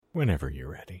Whenever you're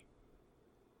ready.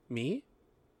 Me?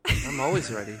 I'm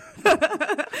always ready.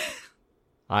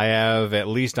 I have at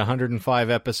least 105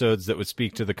 episodes that would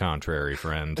speak to the contrary,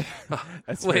 friend.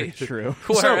 That's very true.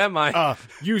 Where am I?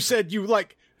 You said you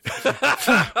like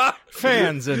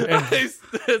fans and It's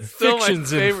still my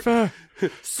fictions favorite.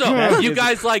 So, you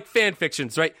guys like fan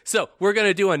fictions, right? So, we're going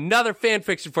to do another fan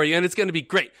fiction for you, and it's going to be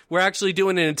great. We're actually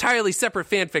doing an entirely separate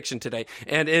fan fiction today,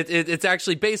 and it's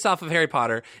actually based off of Harry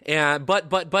Potter, and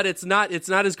but it's not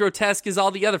as grotesque as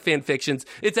all the other fan fictions.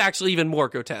 It's actually even more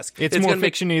grotesque. It's more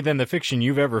fiction-y than the fiction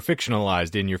you've ever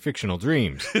fictionalized in your fictional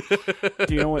dreams.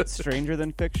 Do you know what's stranger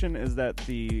than fiction is that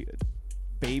the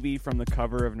baby from the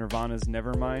cover of Nirvana's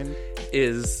Nevermind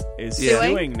is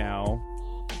suing now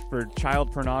for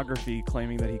child pornography,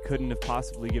 claiming that he couldn't have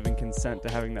possibly given consent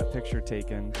to having that picture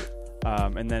taken,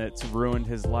 and then it's ruined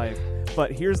his life.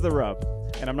 But here's the rub,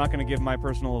 and I'm not going to give my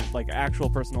actual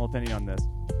personal opinion on this.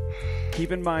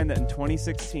 Keep in mind that in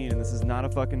 2016, and this is not a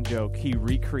fucking joke, he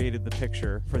recreated the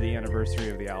picture for the anniversary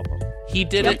of the album. He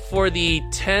did it for the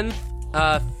 10th,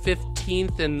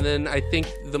 15th, and then I think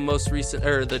the most recent,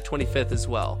 or the 25th as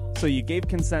well. So you gave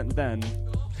consent then.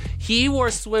 He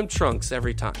wore swim trunks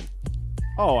every time.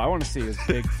 Oh, I want to see his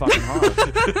big fucking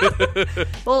hog.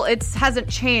 Well, it hasn't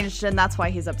changed, and that's why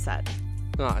he's upset.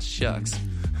 Aw, shucks.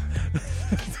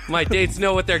 My dates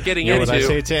know what they're getting You know into. what I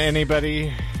say to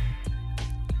anybody?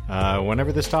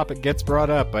 Whenever this topic gets brought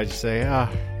up, I just say,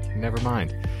 never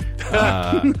mind.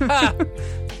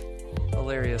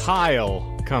 Hilarious. Heil,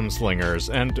 cumslingers,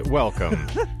 and welcome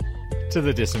to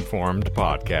the Disinformed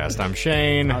Podcast. I'm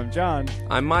Shane. I'm John.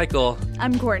 I'm Michael.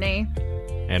 I'm Courtney.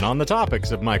 And on the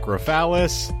topics of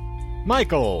microphallus,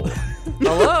 Michael.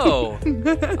 Hello.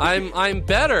 I'm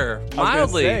better. Mildly. I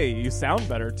was gonna say, you sound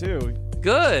better too.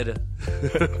 Good.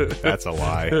 That's a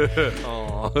lie.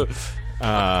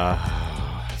 Aw.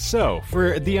 So,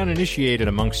 for the uninitiated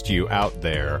amongst you out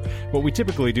there, what we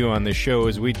typically do on this show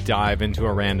is we dive into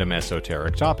a random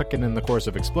esoteric topic, and in the course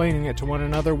of explaining it to one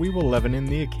another, we will leaven in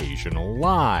the occasional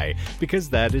lie, because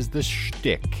that is the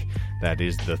shtick. That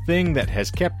is the thing that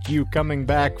has kept you coming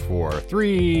back for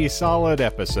 3 solid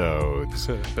episodes.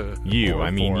 You,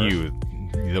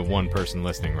 the one person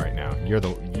listening right now. You're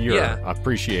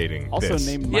appreciating also this.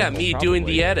 named Michael, me probably. doing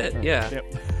the edit. Yeah.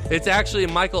 Yep. It's actually a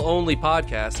Michael-only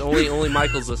podcast. Only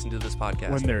Michaels listen to this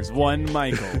podcast. When there's one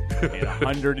Michael in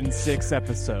 106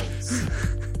 episodes.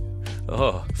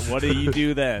 Oh. What do you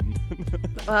do then?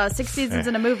 6 seasons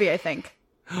in a movie, I think.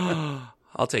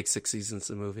 I'll take 6 seasons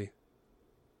of the movie.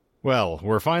 Well,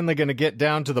 we're finally going to get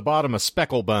down to the bottom of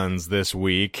Speckle Buns this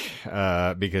week,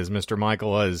 because Mr.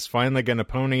 Michael is finally going to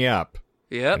pony up.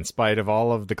 Yep. In spite of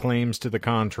all of the claims to the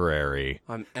contrary.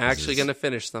 I'm actually going to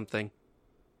finish something.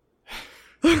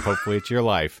 Hopefully it's your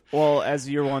life. Well, as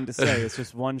you're one to say, it's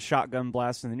just one shotgun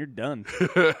blast and then you're done.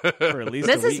 For at least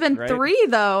This a has week, been right? 3,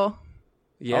 though.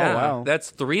 Yeah, Oh, wow. That's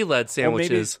 3 lead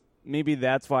sandwiches. Well, maybe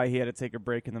that's why he had to take a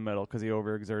break in the middle, because he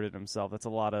overexerted himself. That's a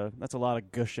lot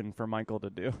of gushing for Michael to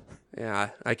do.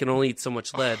 Yeah, I can only eat so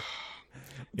much lead.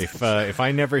 If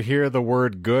I never hear the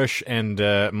word gush and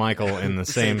Michael in the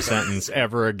same sentence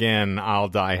ever again, I'll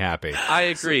die happy. I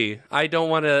agree. I don't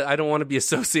want to be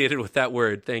associated with that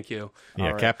word. Thank you. Yeah,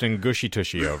 right. Captain Gushy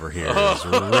Tushy over here is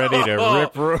ready to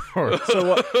rip roar.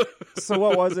 So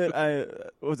what was it?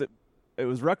 It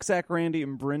was Rucksack Randy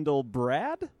and Brindle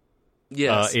Brad?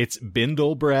 Yes. It's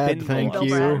Bindle Brad, thank Bindle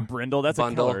you. Brad. Brindle, that's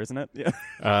Bundle. a killer, isn't it?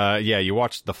 Yeah. Yeah, you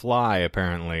watched The Fly,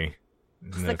 apparently.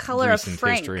 in The color of recent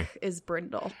Frank history. is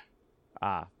brindle.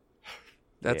 Ah.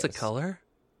 That's yes. a color?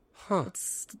 Huh.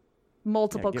 It's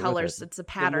multiple Yeah, get with colors. it. It's a The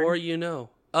pattern. more you know.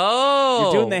 Oh!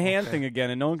 You're doing the hand thing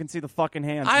again, and no one can see the fucking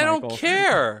hands, I Michael. don't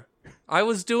care. I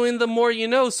was doing the more you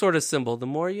know sort of symbol. The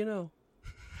more you know.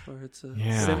 Or it's a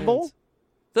Yeah. Symbol?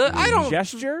 I don't.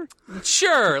 Gesture?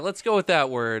 Sure, let's go with that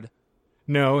word.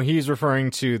 No, he's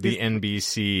referring to the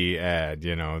NBC ad,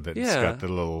 that's got the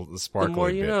little sparkly more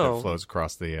bit you know. that flows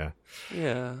across the...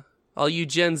 Yeah. All you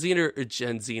Gen Zener, you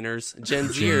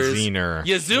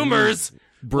Zoomers.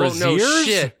 Braziers? Oh, no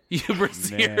shit. You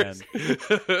Braziers.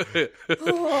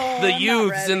 The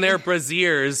youths in their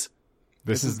Braziers.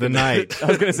 This is the night I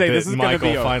was going to say, that this is going to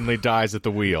Michael be finally dies at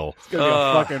the wheel. a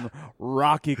fucking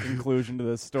rocky conclusion to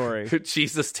this story.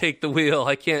 Jesus, take the wheel.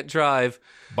 I can't drive.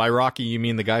 By Rocky, you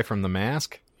mean the guy from The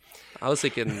Mask? I was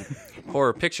thinking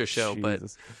horror picture show, but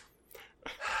Jesus.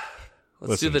 let's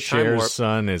Listen, do the time Cher's warp.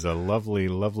 son is a lovely,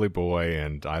 lovely boy,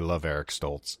 and I love Eric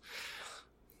Stoltz.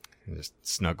 Just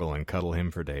snuggle and cuddle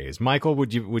him for days. Michael,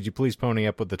 would you please pony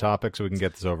up with the topic so we can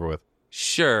get this over with?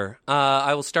 Sure.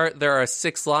 I will start. There are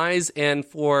 6 lies, and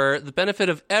for the benefit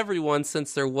of everyone,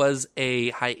 since there was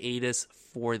a hiatus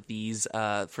for these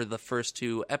for the first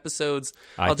 2 episodes.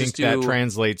 I think that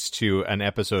translates to an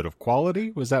episode of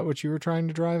quality. Was that what you were trying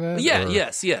to drive at? Yeah,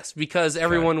 yes, because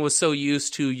everyone was so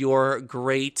used to your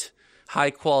great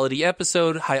high-quality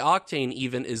episode, high-octane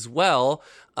even as well.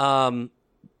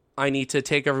 I need to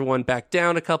take everyone back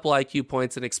down a couple IQ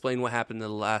points and explain what happened in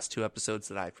the last 2 episodes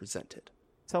that I presented.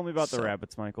 Tell me about the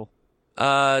rabbits, Michael.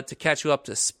 To catch you up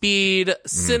to speed,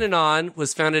 Synanon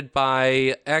was founded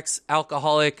by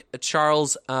ex-alcoholic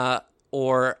Charles,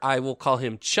 or I will call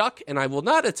him Chuck, and I will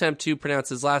not attempt to pronounce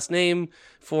his last name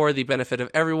for the benefit of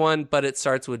everyone, but it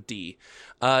starts with D.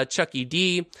 Chucky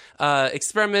D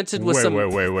experimented with some...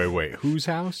 Wait. Whose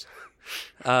house?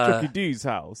 Chucky D's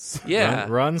house. Yeah.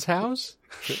 Run's house?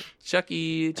 Chuck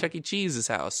E. Cheese's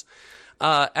house.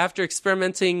 After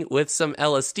experimenting with some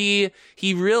LSD,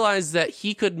 he realized that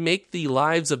he could make the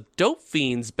lives of dope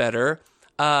fiends better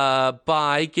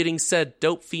by getting said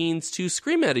dope fiends to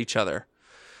scream at each other.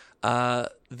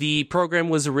 The program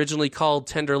was originally called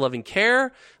Tender Loving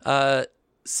Care.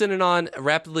 Synanon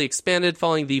rapidly expanded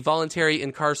following the voluntary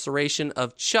incarceration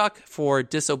of Chuck for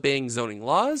disobeying zoning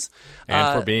laws.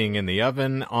 And for being in the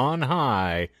oven on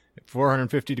high at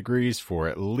 450 degrees for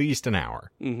at least an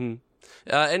hour. Mm-hmm.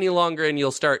 Any longer and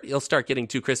you'll start getting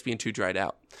too crispy and too dried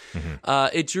out.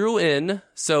 Mm-hmm. It drew in,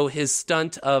 so his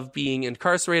stunt of being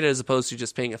incarcerated as opposed to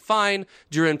just paying a fine,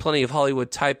 drew in plenty of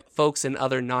Hollywood-type folks and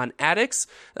other non-addicts.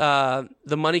 The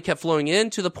money kept flowing in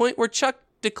to the point where Chuck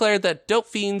declared that dope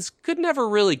fiends could never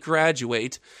really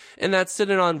graduate, and that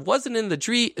Synanon wasn't in the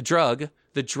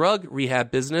drug rehab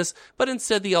business, but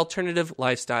instead the alternative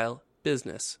lifestyle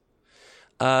business.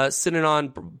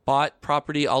 Synanon bought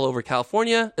property all over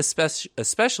California,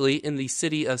 especially in the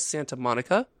city of Santa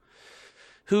Monica,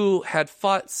 who had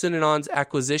fought Synanon's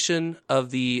acquisition of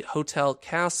the Hotel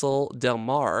Castle Del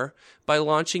Mar by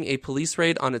launching a police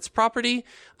raid on its property,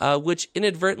 which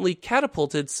inadvertently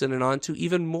catapulted Synanon to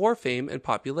even more fame and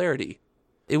popularity.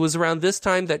 It was around this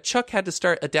time that Chuck had to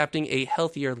start adapting a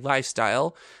healthier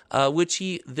lifestyle, which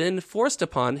he then forced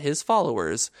upon his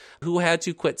followers, who had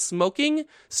to quit smoking,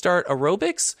 start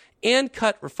aerobics, and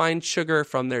cut refined sugar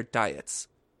from their diets.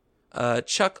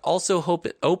 Chuck also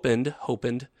opened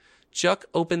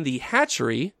the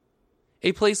Hatchery,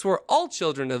 a place where all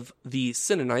children of the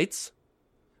Synanites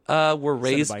were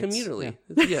raised communally.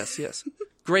 Yeah. Yes.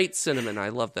 Great cinnamon. I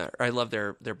love that. I love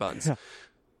their buns. Yeah.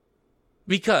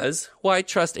 Because why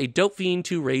trust a dope fiend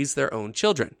to raise their own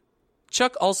children?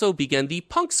 Chuck also began the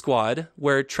Punk Squad,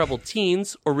 where troubled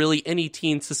teens, or really any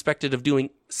teen suspected of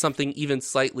doing something even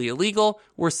slightly illegal,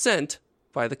 were sent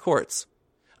by the courts.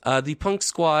 The Punk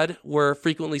Squad were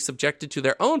frequently subjected to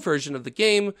their own version of the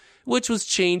game, which was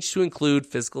changed to include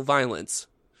physical violence.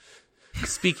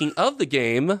 Speaking of the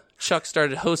game, Chuck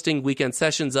started hosting weekend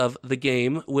sessions of the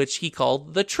game, which he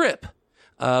called The Trip,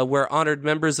 where honored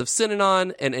members of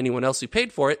Synanon and anyone else who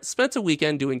paid for it spent a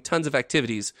weekend doing tons of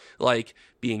activities, like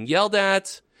being yelled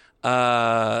at,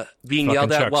 being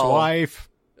yelled at Chuck's while... wife.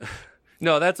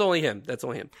 No, that's only him.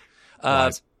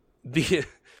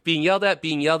 Being yelled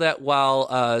at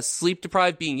while sleep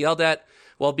deprived, being yelled at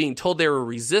while being told they were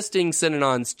resisting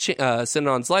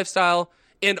Synanon's lifestyle,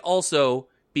 and also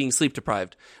being sleep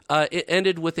deprived. It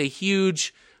ended with a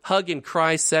huge hug and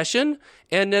cry session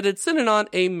and netted Synanon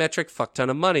a metric fuck ton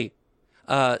of money.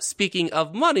 Speaking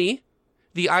of money,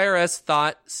 the IRS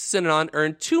thought Synanon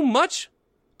earned too much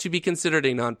to be considered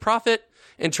a nonprofit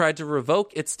and tried to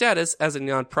revoke its status as a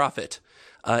nonprofit.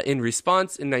 In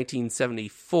response, in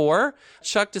 1974,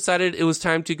 Chuck decided it was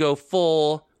time to go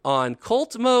full on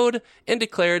cult mode and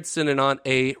declared Synanon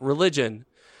a religion.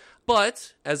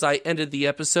 But as I ended the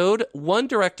episode, one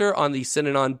director on the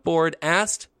Synanon board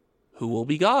asked, "Who will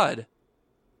be God?"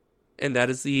 And that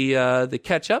is the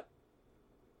catch-up.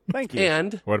 Thank you.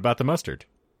 And what about the mustard?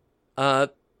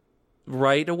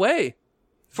 Right away.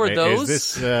 For those,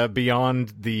 is this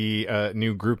beyond the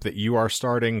new group that you are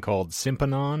starting called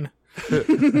Synanon?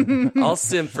 I'll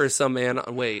simp for some man.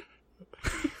 Wait,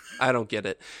 I don't get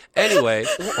it. Anyway,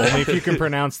 only if you can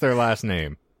pronounce their last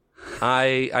name.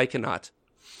 I cannot.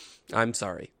 I'm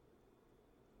sorry.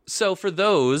 So for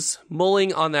those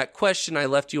mulling on that question I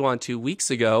left you on 2 weeks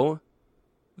ago,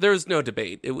 there was no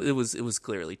debate. It was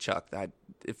clearly Chuck.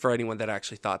 For anyone that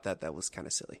actually thought that was kind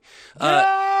of silly.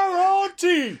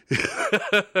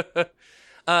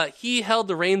 He held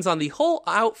the reins on the whole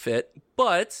outfit,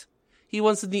 but he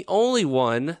wasn't the only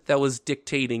one that was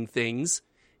dictating things.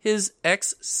 His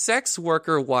ex-sex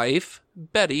worker wife,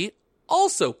 Betty,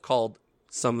 also called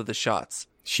some of the shots.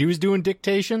 She was doing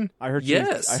dictation? I heard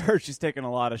she's taking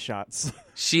a lot of shots.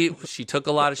 She took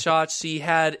a lot of shots. She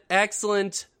had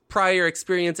excellent prior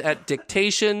experience at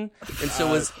dictation, and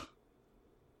so was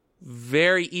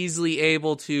very easily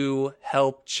able to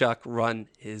help Chuck run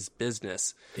his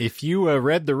business. If you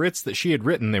read the writs that she had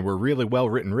written, they were really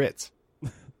well-written writs.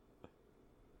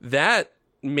 That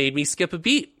made me skip a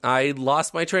beat. I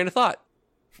lost my train of thought.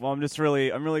 Well, I'm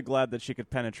really glad that she could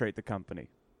penetrate the company.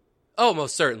 Oh,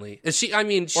 most certainly.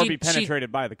 Or be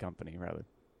penetrated by the company, rather.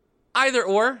 Either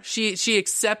or. She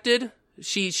accepted.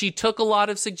 She took a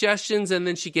lot of suggestions, and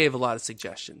then she gave a lot of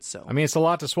suggestions. So I mean, it's a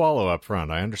lot to swallow up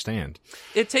front. I understand.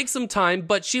 It takes some time,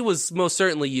 but she was most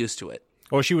certainly used to it.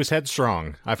 Oh, she was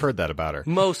headstrong. I've heard that about her.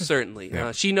 Most certainly.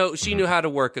 Yeah. She knew how to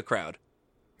work a crowd.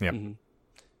 Yep. Mm-hmm.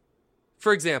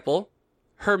 For example,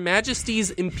 Her Majesty's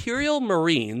Imperial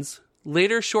Marines,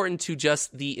 later shortened to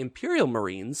just the Imperial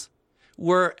Marines,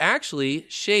 were actually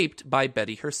shaped by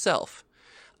Betty herself.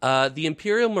 The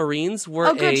Imperial Marines were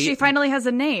Oh, good. She finally has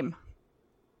a name.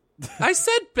 I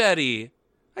said Betty.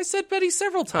 I said Betty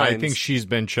several times. I think she's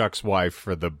been Chuck's wife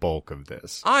for the bulk of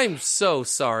this. I'm so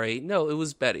sorry. No, it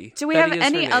was Betty. Do we Betty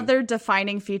have any other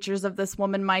defining features of this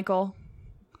woman, Michael?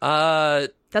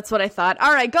 That's what I thought.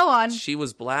 All right, go on. She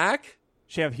was black.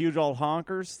 She have huge old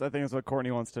honkers? I think that's what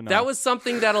Courtney wants to know. That was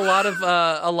something that a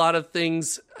lot of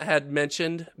things had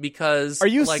mentioned because. Are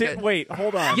you wait,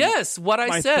 hold on. Yes, what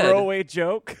I said. My throwaway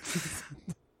joke.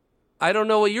 I don't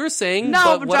know what you're saying.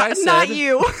 No, but what I said, not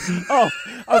you. Oh,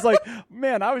 I was like,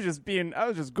 man, I was just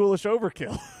ghoulish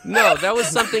overkill. No, that was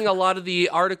something a lot of the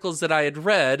articles that I had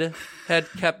read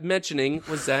had kept mentioning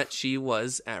was that she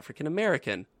was African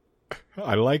American.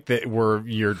 I like that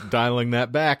you're dialing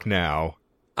that back now.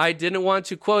 I didn't want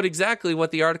to quote exactly what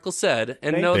the article said,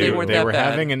 and they weren't that bad. They were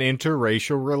having an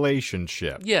interracial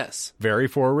relationship. Yes. Very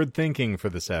forward thinking for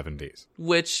the 70s.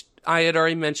 Which I had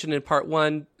already mentioned in part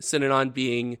 1, Synanon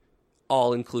being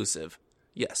all-inclusive.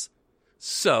 Yes.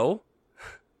 So,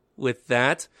 with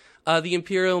that, the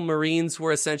Imperial Marines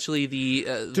were essentially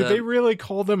the... Do they really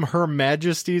call them Her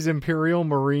Majesty's Imperial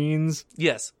Marines?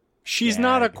 Yes. She's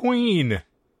not a queen.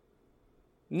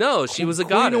 No, she was a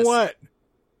goddess. Queen of what?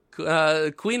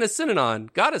 Queen of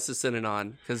Synanon, goddess of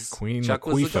Synanon, because Queen Chuck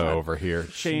was the Laquifa god. over here.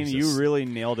 Shane, Jesus. you really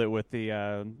nailed it with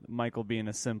the Michael being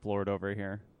a simp lord over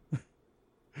here.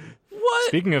 What?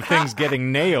 Speaking of things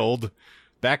getting nailed,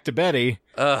 back to Betty.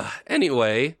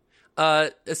 Anyway,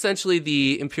 essentially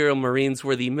the Imperial Marines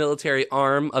were the military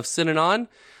arm of Synanon.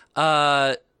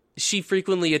 She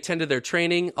frequently attended their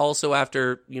training, also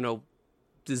after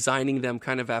designing them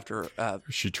kind of after.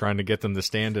 Is she trying to get them to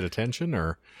stand at attention,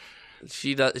 or?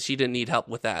 She didn't need help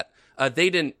with that.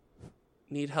 They didn't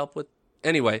need help with...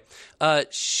 Anyway,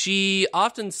 she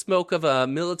often spoke of a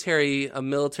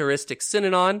militaristic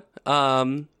Synanon,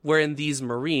 wherein these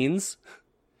Marines,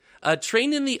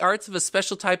 trained in the arts of a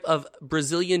special type of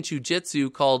Brazilian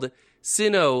jiu-jitsu called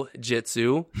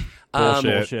Sino-jitsu.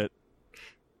 Bullshit.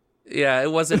 Yeah,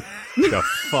 it wasn't... The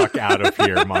fuck out of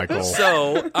here, Michael.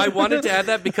 So I wanted to add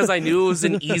that because I knew it was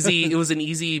an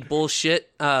easy bullshit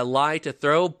lie to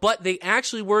throw, but they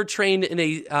actually were trained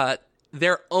in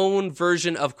their own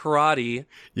version of karate.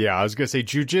 Yeah, I was gonna say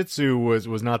jiu-jitsu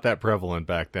was not that prevalent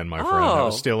back then, my friend. That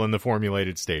was still in the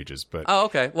formulated stages. But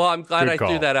okay. Well, I'm glad I call.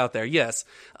 threw that out there. Yes,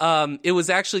 it was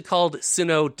actually called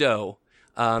Sino-do.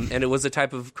 And it was a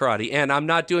type of karate. And I'm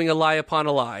not doing a lie upon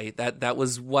a lie. That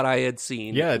was what I had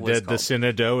seen. Yeah, the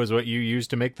Synanon is what you use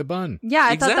to make the bun. Yeah,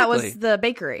 I thought that was the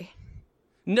bakery.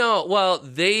 No, well,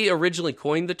 they originally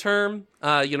coined the term,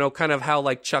 kind of how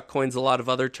like Chuck coins a lot of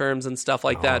other terms and stuff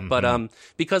like that. But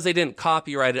because they didn't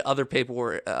copyright it, other people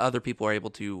were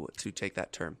able to take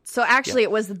that term. So actually,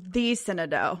 it was the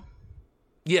Synanon.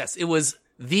 Yes, it was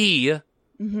the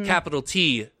capital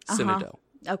T Synanon.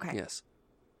 Okay. Yes.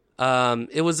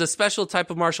 It was a special type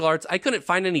of martial arts. I couldn't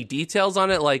find any details on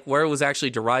it, like where it was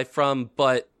actually derived from,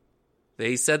 but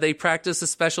they said they practice a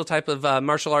special type of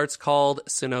martial arts called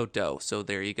Sino-do. So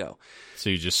there you go.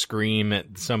 So you just scream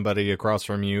at somebody across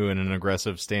from you in an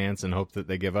aggressive stance and hope that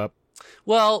they give up?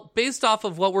 Well, based off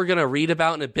of what we're going to read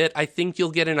about in a bit, I think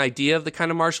you'll get an idea of the kind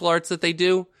of martial arts that they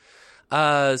do.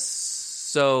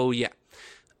 So yeah.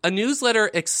 A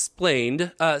newsletter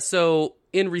explained,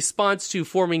 in response to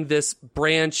forming this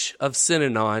branch of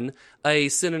Synanon, a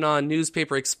Synanon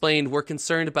newspaper explained, we're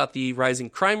concerned about the rising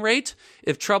crime rate.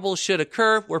 If trouble should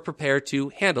occur, we're prepared to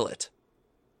handle it.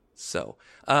 So,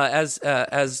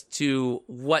 as to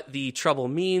what the trouble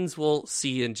means, we'll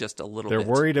see in just a little bit. They're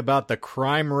worried about the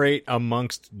crime rate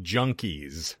amongst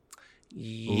junkies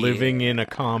living in a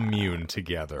commune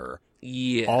together.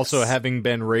 Yes. Also having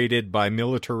been raided by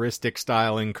militaristic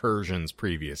style incursions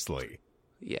previously.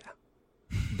 Yeah.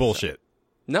 Bullshit.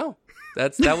 No,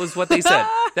 that was what they said.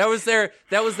 That was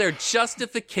their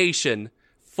justification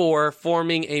for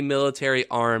forming a military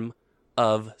arm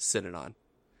of Synanon.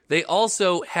 They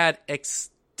also had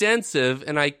extensive,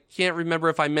 and I can't remember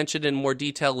if I mentioned in more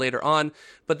detail later on,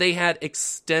 but they had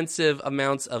extensive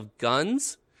amounts of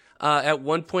guns. At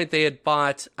one point, they had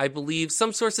bought, I believe,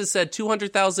 some sources said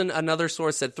 $200,000, another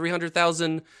source said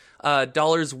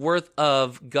 $300,000 worth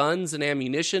of guns and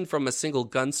ammunition from a single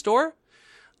gun store.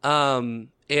 And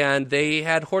they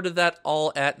had hoarded that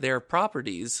all at their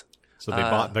properties. So they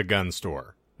bought the gun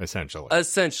store, essentially.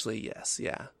 Essentially, yes,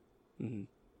 yeah. Mm-hmm.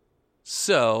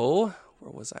 So,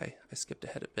 where was I? I skipped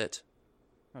ahead a bit.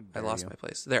 I lost my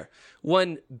place. There.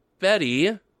 One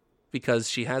Betty, because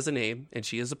she has a name and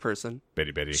she is a person.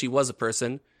 Betty. She was a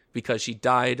person because she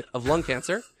died of lung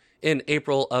cancer in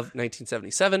April of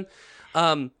 1977.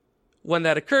 When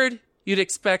that occurred, you'd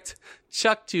expect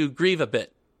Chuck to grieve a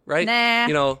bit, right? Nah.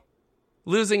 You know,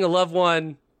 losing a loved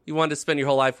one you wanted to spend your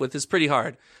whole life with is pretty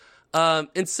hard.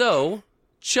 And so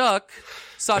Chuck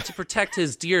sought to protect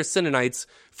his dear Synanites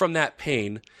from that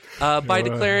pain by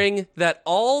declaring that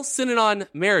all Synanon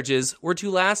marriages were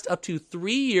to last up to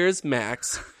 3 years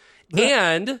max,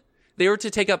 and they were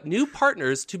to take up new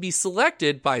partners to be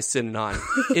selected by Synanon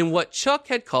in what Chuck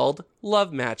had called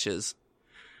love matches.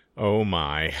 Oh,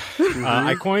 my.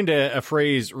 I coined a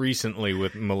phrase recently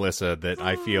with Melissa that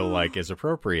I feel like is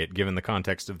appropriate given the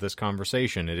context of this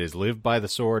conversation. It is live by the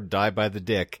sword, die by the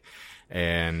dick.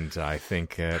 And I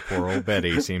think poor old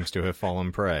Betty seems to have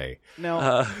fallen prey.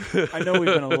 Now, I know we've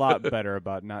been a lot better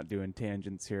about not doing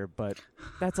tangents here, but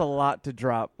that's a lot to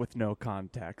drop with no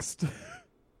context.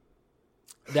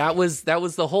 That was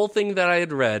the whole thing that I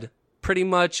had read. Pretty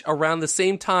much around the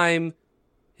same time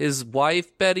his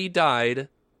wife Betty died,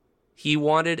 he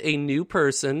wanted a new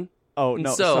person. Oh,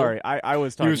 no, sorry. I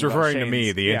was talking about He was referring to me,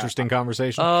 Shane's, the interesting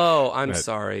conversation. Oh, I'm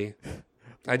sorry.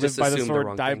 I just live by assumed the sword, the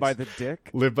wrong die things. by the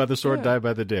dick? Live by the sword, die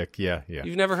by the dick. Yeah.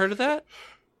 You've never heard of that?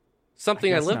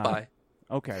 Something I live not. by.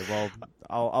 Okay, well,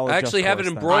 I'll I actually have it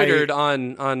adjust embroidered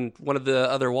on one of the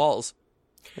other walls.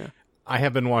 Yeah. I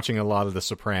have been watching a lot of The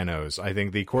Sopranos. I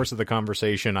think the course of the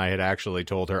conversation I had actually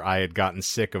told her I had gotten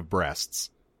sick of breasts.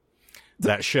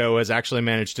 That show has actually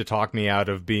managed to talk me out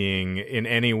of being in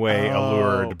any way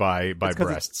allured by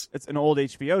breasts. It's an old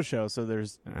HBO show, so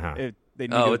there's they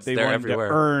wanted everywhere.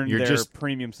 to earn You're their just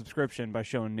premium subscription by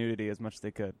showing nudity as much as they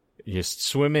could. Just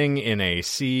swimming in a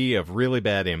sea of really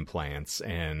bad implants,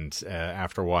 and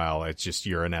after a while, it's just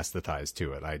you're anesthetized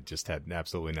to it. I just had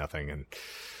absolutely nothing, and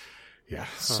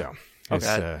so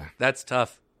that's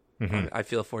tough. Mm-hmm. I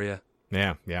feel for you.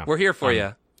 Yeah. We're here for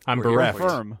you. I'm We're bereft.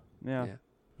 Firm. Yeah.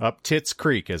 Up Tits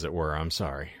Creek, as it were. I'm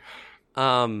sorry.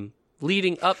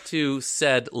 Leading up to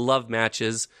said love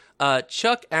matches,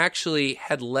 Chuck actually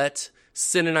had let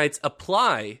Synanites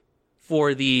apply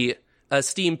for the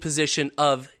esteemed position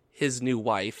of his new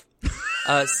wife.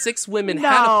 6 women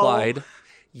had applied.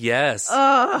 Yes.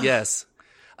 Yes.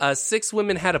 6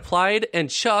 women had applied, and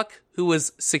Chuck, who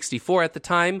was 64 at the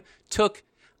time, took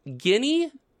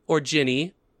Ginny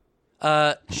Shorin,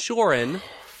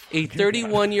 a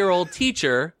 31-year-old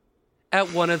teacher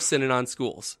at one of Synanon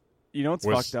schools. You know what's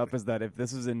fucked up is that if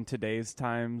this was in today's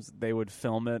times, they would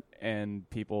film it and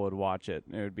people would watch it.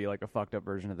 It would be like a fucked up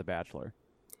version of The Bachelor.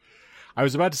 I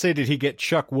was about to say, did he get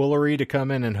Chuck Woolery to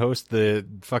come in and host the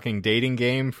fucking dating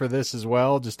game for this as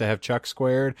well, just to have Chuck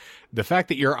squared? The fact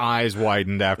that your eyes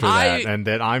widened after that, and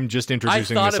that I'm just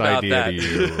introducing this idea to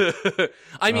you.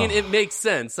 I mean, it makes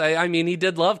sense. I mean, he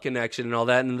did Love Connection and all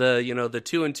that, and the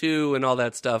 2 and 2 and all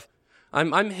that stuff.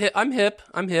 I'm hip.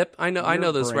 I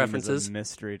know those references. Is a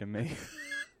mystery to me.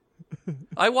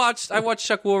 I watched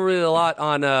Chuck Woolery a lot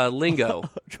on Lingo.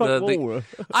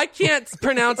 I can't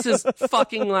pronounce his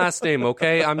fucking last name,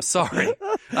 okay? I'm sorry.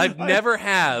 I've never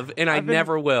have, and I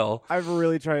never will. I've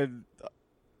really tried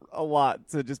a lot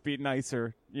to just be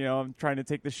nicer. You know, I'm trying to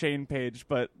take the Shane page,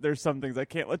 but there's some things I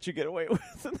can't let you get away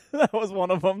with. That was one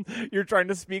of them. You're trying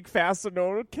to speak fast so no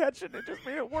one would catch it. It just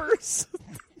made it worse.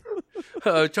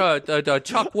 Chuck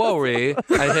Woolery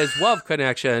and his Love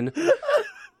Connection.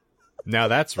 Now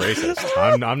that's racist.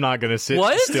 I'm not going to sit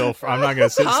still. I'm not going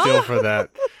to sit still for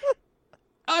that.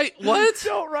 What?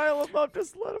 Don't rile him up.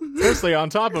 Just let him. Firstly,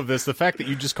 on top of this, the fact that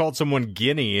you just called someone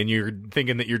Guinea and you're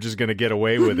thinking that you're just going to get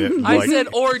away with it. I said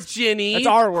or Ginny. That's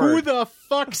our word. Who the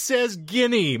fuck says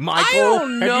Guinea, Michael? I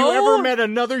don't know. Have you ever met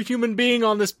another human being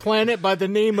on this planet by the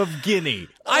name of Guinea?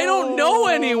 I don't know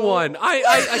anyone.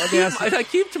 I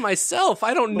keep to myself.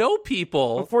 I don't know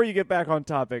people. Before you get back on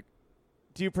topic,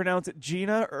 do you pronounce it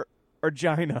Gina or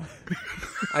Gina?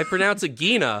 I pronounce it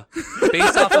Gina,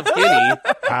 based off of Guinea.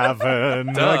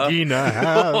 Haven, Gina,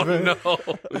 haven.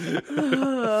 Oh,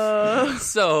 no.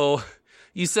 So,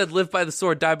 You said live by the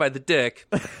sword, die by the dick.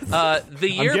 The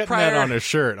year I'm getting prior, that on a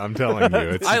shirt. I'm telling you,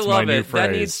 it's I it's love my new it.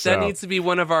 phrase, That needs to be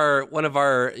one of our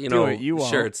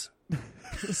shirts.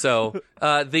 So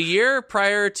the year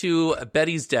prior to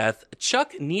Betty's death,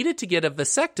 Chuck needed to get a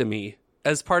vasectomy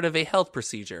as part of a health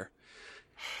procedure.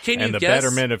 And the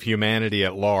betterment of humanity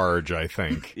at large, I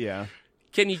think. Yeah.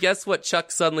 Can you guess what Chuck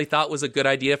suddenly thought was a good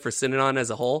idea for Synanon as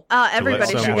a whole?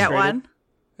 Everybody should get one.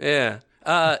 Yeah.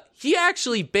 He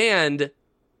actually banned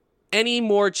any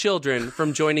more children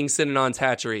from joining Synanon's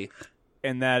hatchery.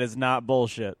 And that is not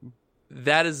bullshit.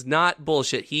 That is not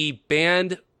bullshit. He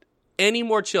banned any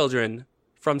more children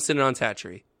from Synanon's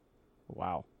hatchery.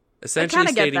 Wow. Essentially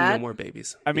stating no more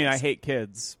babies. I mean, yes. I hate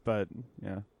kids, but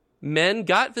yeah. Men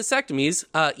got vasectomies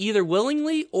either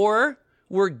willingly or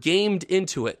were gamed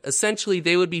into it. Essentially,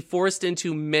 they would be forced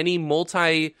into many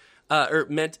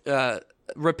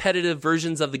repetitive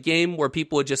versions of the game where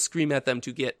people would just scream at them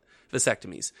to get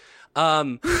vasectomies.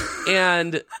 And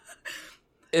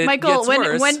Michael,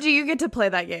 when do you get to play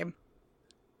that game?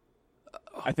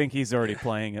 I think he's already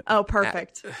playing it. Oh,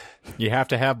 perfect. You have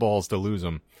to have balls to lose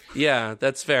them. Yeah,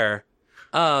 that's fair.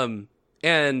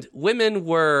 And women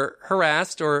were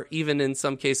harassed or even in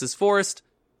some cases forced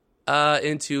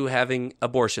into having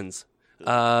abortions.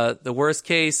 The worst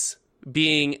case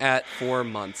being at 4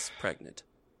 months pregnant.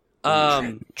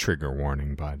 Trigger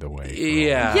warning, by the way.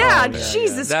 Yeah.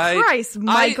 Jesus Christ,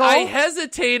 Michael. I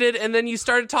hesitated, and then you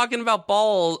started talking about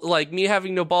balls, like me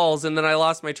having no balls, and then I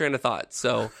lost my train of thought.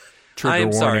 So trigger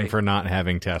warning for not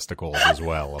having testicles as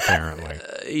well, apparently.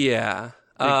 Yeah.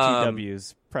 Big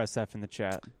TWs. Press F in the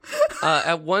chat.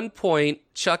 At one point,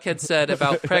 Chuck had said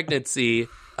about pregnancy,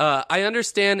 I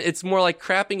understand it's more like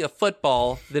crapping a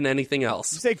football than anything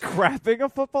else. You say crapping a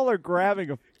football or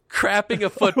grabbing a crapping a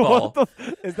football.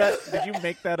 Is that? Did you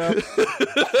make that up?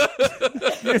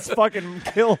 It's fucking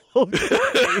killed.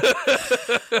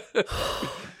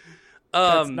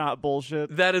 That's not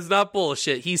bullshit. That is not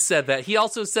bullshit. He said that. He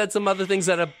also said some other things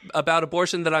about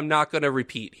abortion that I'm not going to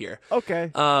repeat here.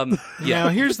 Okay. Yeah. Now,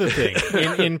 here's the thing.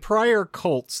 In prior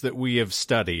cults that we have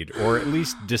studied, or at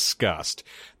least discussed,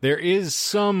 there is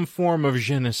some form of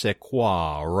je ne sais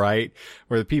quoi, right?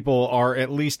 Where the people are at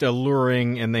least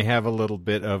alluring and they have a little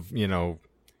bit of,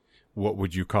 what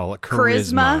would you call it?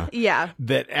 Charisma. Yeah.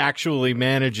 That actually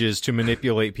manages to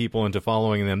manipulate people into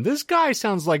following them. This guy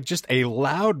sounds like just a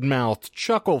loudmouth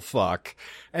chuckle fuck.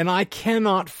 And I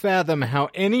cannot fathom how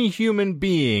any human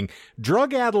being,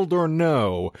 drug-addled or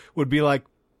no, would be like,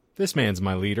 this man's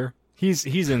my leader. He's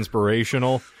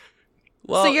inspirational.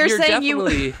 Well, so you're saying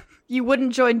definitely... you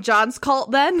wouldn't join John's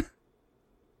cult then?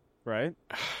 Right?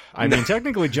 I mean,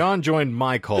 technically, John joined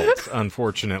my cult,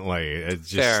 unfortunately. It's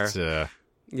just...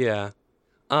 Yeah.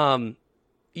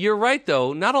 You're right,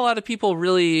 though. Not a lot of people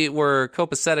really were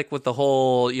copacetic with the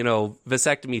whole,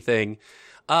 vasectomy thing.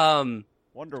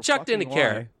 Chuck didn't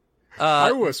care.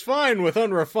 I was fine with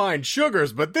unrefined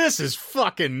sugars, but this is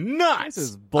fucking nuts. This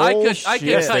is bullshit. I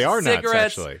can cut they are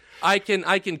cigarettes. Nuts, actually.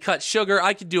 I can cut sugar.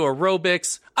 I can do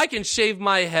aerobics. I can shave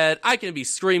my head. I can be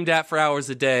screamed at for hours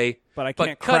a day. But I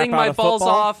can't cutting crap out my balls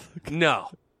football? off? No.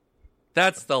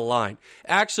 That's the line.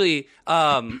 Actually,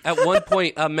 at one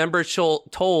point, a member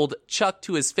told Chuck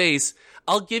to his face,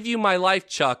 "I'll give you my life,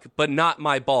 Chuck, but not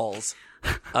my balls."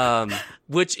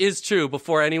 Which is true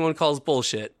before anyone calls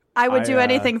bullshit. I would do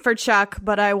anything for Chuck,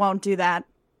 but I won't do that.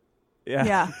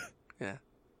 Yeah.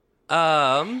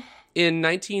 In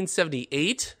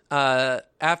 1978,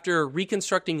 after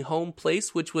reconstructing Home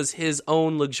Place, which was his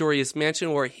own luxurious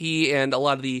mansion where he and a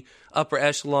lot of the upper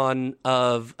echelon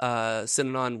of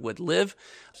Synanon would live,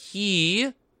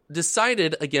 he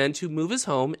decided again to move his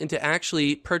home and to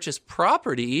actually purchase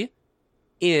property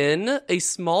in a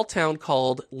small town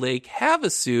called Lake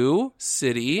Havasu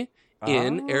City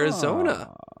in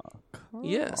Arizona.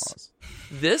 Yes.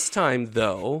 This time,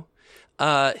 though,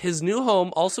 his new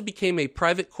home also became a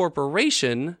private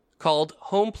corporation called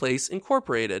Home Place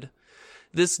Incorporated.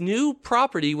 This new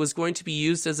property was going to be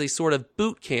used as a sort of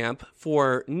boot camp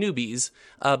for newbies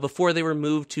before they were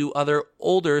moved to other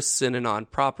older Synanon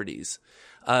properties.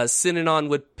 Synanon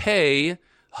would pay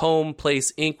Home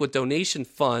Place Inc. with donation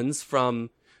funds from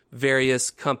various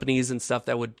companies and stuff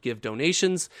that would give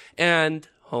donations, and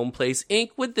Home Place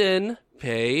Inc. would then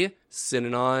pay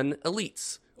Synanon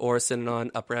elites or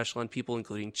Synanon upper echelon people,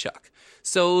 including Chuck.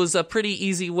 So it was a pretty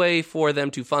easy way for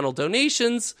them to funnel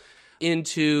donations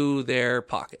into their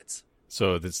pockets.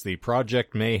 So it's the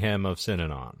Project Mayhem of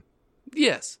Synanon.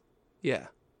 Yes. Yeah.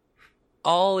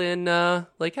 All in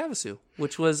Lake Havasu,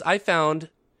 which was, I found,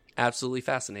 absolutely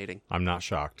fascinating. I'm not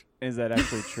shocked. Is that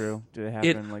actually true? Did it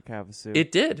happen in Havasu?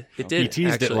 It did. It did. He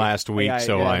teased actually. it last week,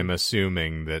 Yeah, I'm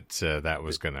assuming that that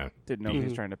was going to... Didn't know he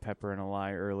was trying to pepper in a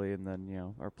lie early and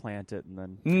then, or plant it and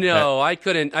then... No, I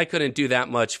couldn't do that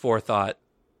much forethought.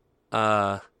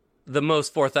 The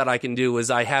most forethought I can do is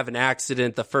I have an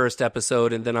accident the first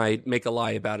episode and then I make a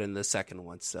lie about it in the second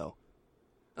one. So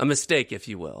a mistake, if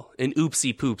you will. An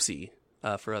oopsie poopsie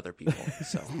for other people.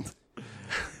 So...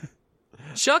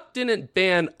 Chuck didn't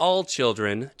ban all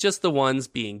children, just the ones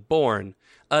being born.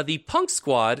 The punk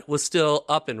squad was still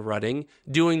up and running,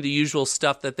 doing the usual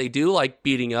stuff that they do, like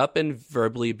beating up and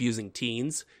verbally abusing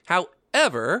teens.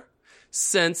 However,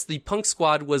 since the punk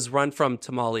squad was run from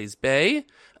Tamales Bay,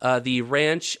 the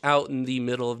ranch out in the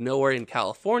middle of nowhere in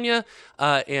California,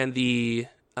 and the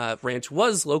ranch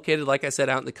was located, like I said,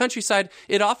 out in the countryside,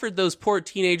 it offered those poor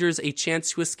teenagers a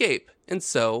chance to escape, and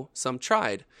so some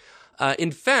tried.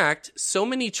 In fact, so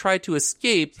many tried to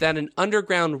escape that an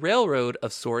underground railroad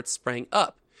of sorts sprang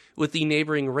up, with the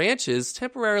neighboring ranches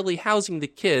temporarily housing the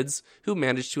kids who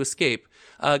managed to escape,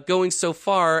 going so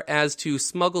far as to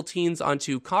smuggle teens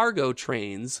onto cargo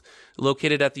trains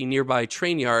located at the nearby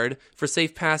train yard for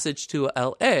safe passage to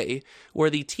L.A., where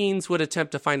the teens would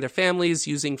attempt to find their families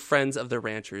using friends of the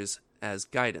ranchers as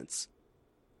guidance.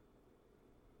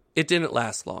 It didn't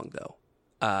last long, though.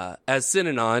 As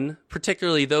Synanon,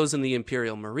 particularly those in the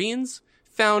Imperial Marines,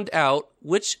 found out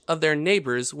which of their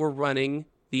neighbors were running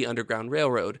the Underground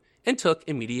Railroad and took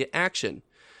immediate action.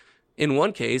 In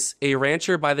one case, a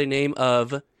rancher by the name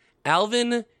of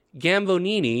Alvin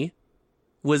Gambonini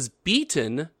was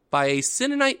beaten by a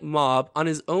Synanite mob on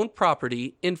his own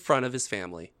property in front of his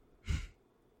family.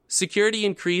 Security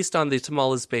increased on the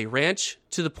Tamales Bay Ranch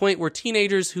to the point where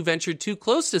teenagers who ventured too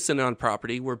close to Synanon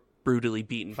property were brutally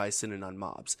beaten by Synanon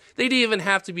mobs. They didn't even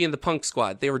have to be in the punk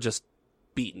squad. They were just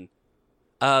beaten.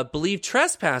 Believed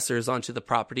trespassers onto the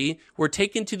property were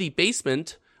taken to the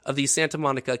basement of the Santa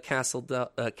Monica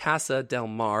Casa del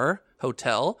Mar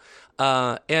Hotel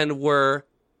and were,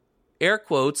 air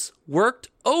quotes, worked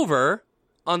over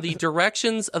on the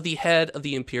directions of the head of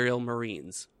the Imperial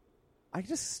Marines. I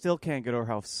just still can't get over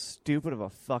how stupid of a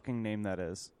fucking name that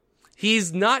is.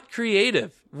 He's not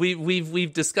creative.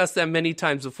 We've discussed that many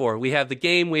times before. We have the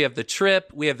game, we have the trip,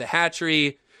 we have the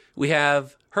hatchery, we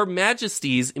have Her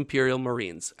Majesty's Imperial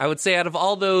Marines. I would say out of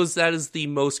all those, that is the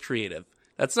most creative.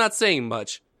 That's not saying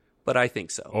much, but I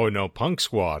think so. Oh no, Punk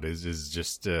Squad is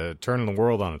just turning the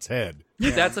world on its head.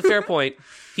 Yeah. That's a fair point.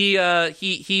 He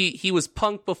was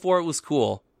punk before it was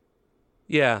cool.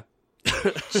 Yeah.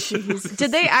 Jeez.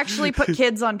 Did they actually put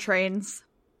kids on trains?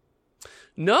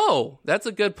 No, that's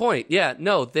a good point. Yeah,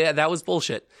 no, that was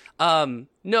bullshit.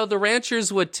 No, the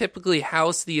ranchers would typically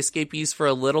house the escapees for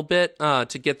a little bit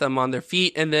to get them on their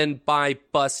feet and then buy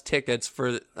bus tickets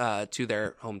for to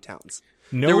their hometowns.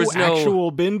 No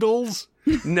actual bindles?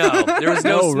 No, there was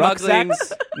no smuggling.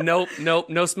 Nope,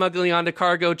 no smuggling onto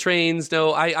cargo trains.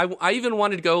 No, I even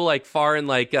wanted to go like far and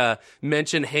like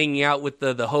mention hanging out with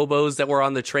the hobos that were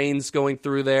on the trains going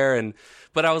through there,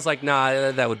 but I was like,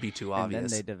 nah, that would be too obvious. And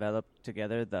then they developed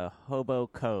together the Hobo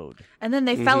Code. And then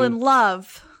they fell in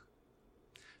love.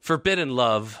 Forbidden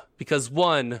love, because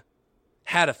one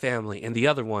had a family and the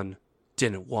other one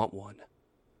didn't want one.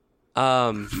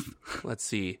 Let's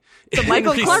see. The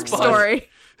Michael Clark story.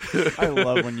 I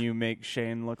love when you make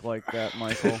Shane look like that,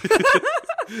 Michael.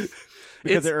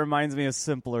 Because it reminds me of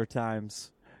simpler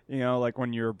times. You know, like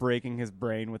when you were breaking his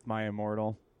brain with My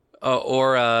Immortal.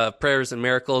 Or Prayers and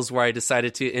Miracles, where I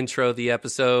decided to intro the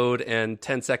episode, and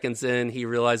 10 seconds in, he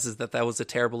realizes that was a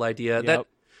terrible idea. Yep.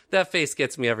 That face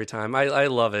gets me every time. I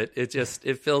love it.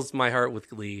 It fills my heart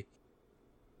with glee.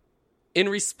 In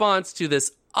response to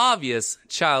this obvious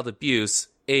child abuse,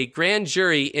 a grand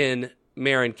jury in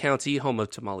Marin County, home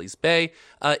of Tamales Bay,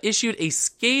 issued a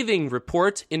scathing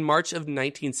report in March of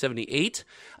 1978,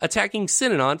 attacking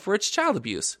Synanon for its child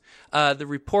abuse. The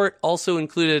report also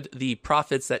included the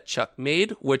profits that Chuck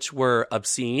made, which were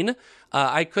obscene.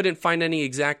 I couldn't find any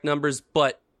exact numbers,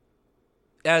 but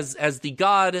as the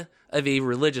god of a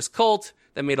religious cult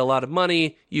that made a lot of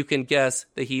money, you can guess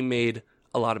that he made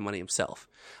a lot of money himself.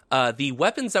 The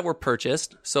weapons that were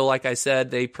purchased, so like I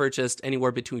said, they purchased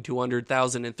anywhere between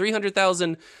 $200,000 and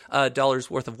 $300,000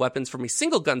 worth of weapons from a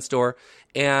single gun store,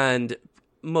 and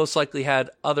most likely had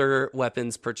other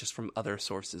weapons purchased from other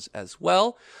sources as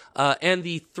well. And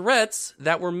the threats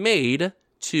that were made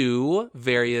to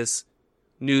various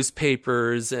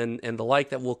newspapers and the like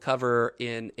that we'll cover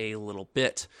in a little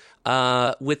bit.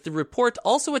 With the report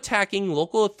also attacking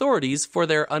local authorities for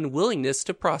their unwillingness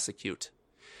to prosecute.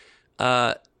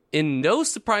 In no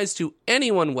surprise to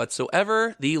anyone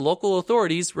whatsoever, the local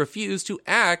authorities refused to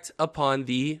act upon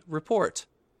the report.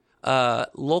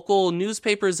 Local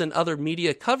newspapers and other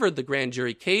media covered the grand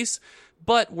jury case,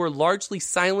 but were largely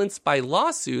silenced by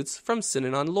lawsuits from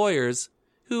Synanon lawyers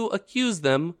who accused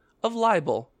them of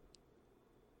libel.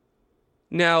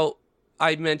 Now,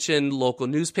 I mentioned local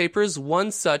newspapers.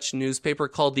 One such newspaper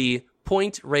called the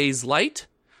Point Reyes Light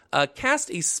cast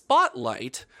a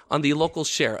spotlight on the local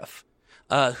sheriff,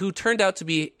 who turned out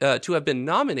to have been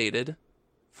nominated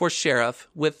for sheriff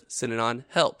with Synanon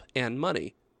help and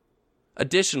money.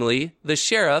 Additionally, the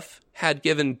sheriff had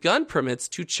given gun permits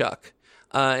to Chuck,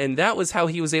 and that was how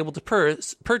he was able to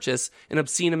purchase an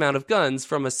obscene amount of guns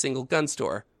from a single gun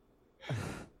store.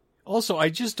 Also, I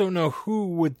just don't know who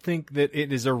would think that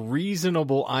it is a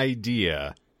reasonable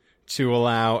idea to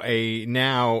allow a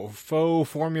now faux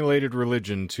formulated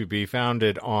religion to be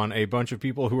founded on a bunch of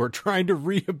people who are trying to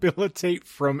rehabilitate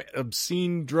from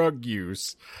obscene drug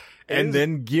use and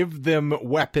then give them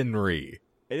weaponry.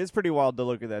 It is pretty wild to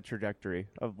look at that trajectory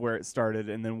of where it started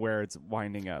and then where it's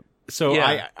winding up. So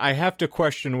yeah. I have to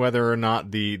question whether or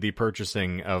not the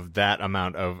purchasing of that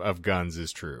amount of guns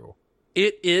is true.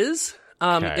 It is.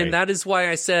 Okay. And that is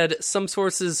why I said some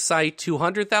sources cite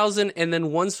 200,000, and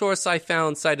then one source I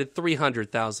found cited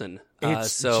 300,000.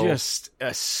 It's just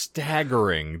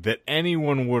staggering that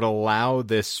anyone would allow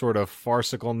this sort of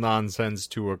farcical nonsense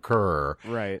to occur.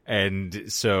 Right. And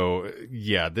so,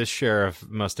 yeah, this sheriff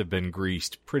must have been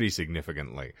greased pretty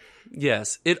significantly.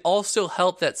 Yes. It also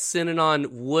helped that Synanon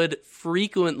would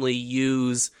frequently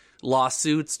use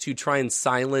lawsuits to try and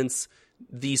silence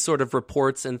these sort of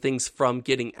reports and things from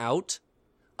getting out.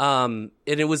 And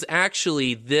it was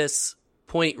actually this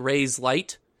Point Reyes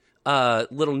Light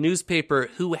little newspaper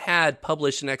who had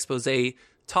published an expose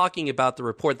talking about the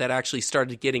report that actually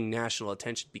started getting national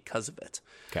attention because of it.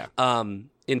 Okay.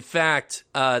 In fact,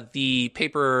 the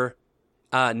paper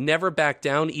never backed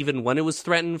down even when it was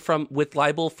threatened with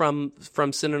libel from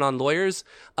Synanon lawyers.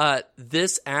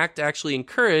 This act actually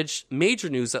encouraged major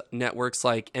news networks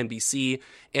like NBC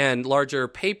and larger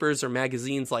papers or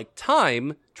magazines like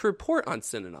Time to report on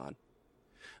Synanon.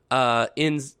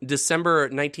 In December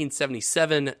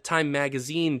 1977, Time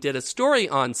magazine did a story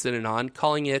on Synanon,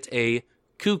 calling it a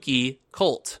kooky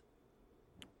cult.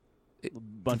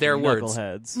 Their words.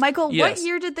 Knuckleheads. Michael, Yes. What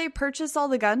year did they purchase all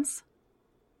the guns?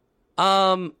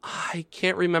 I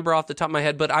can't remember off the top of my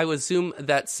head, but I would assume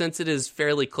that since it is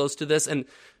fairly close to this, and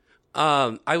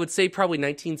I would say probably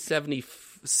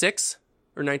 1976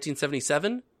 or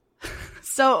 1977.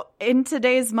 So in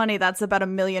today's money, that's about $1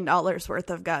 million worth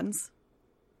of guns.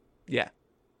 Yeah.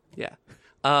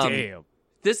 Damn.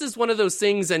 This is one of those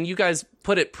things, and you guys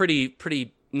put it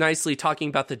pretty nicely talking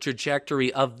about the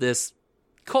trajectory of this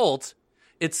cult.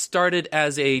 It started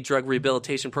as a drug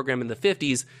rehabilitation program in the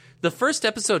 50s. The first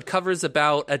episode covers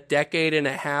about a decade and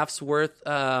a half's worth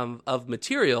of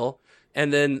material,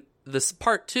 and then this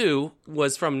part 2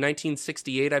 was from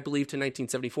 1968, I believe, to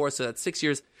 1974, so that's 6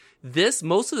 years.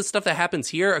 Most of the stuff that happens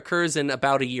here occurs in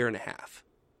about a year and a half.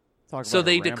 So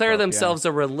they declare themselves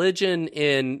a religion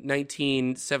in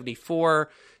 1974.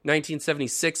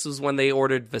 1976 was when they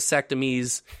ordered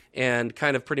vasectomies and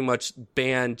kind of pretty much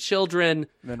banned children.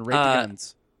 And then rape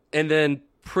guns. And then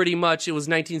pretty much it was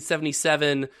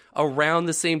 1977, around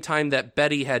the same time that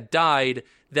Betty had died,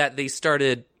 that they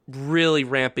started really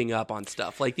ramping up on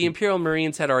stuff. Like the Imperial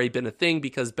Marines had already been a thing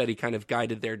because Betty kind of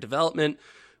guided their development.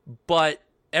 But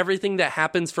everything that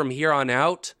happens from here on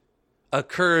out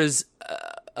occurs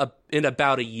in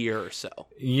about a year or so.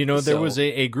 You know, there was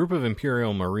a group of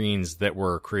Imperial Marines that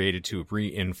were created to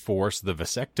reinforce the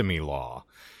vasectomy law.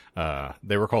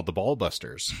 They were called the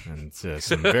Ballbusters, and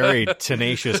some very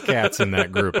tenacious cats in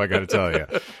that group, I gotta tell you.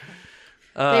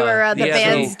 They were the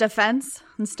Van's defense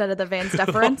instead of the Van's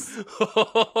deference.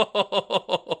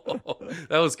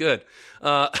 That was good.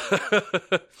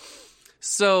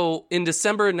 So in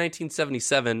December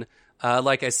 1977,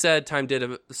 like I said, Time did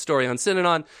a story on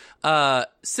Synanon.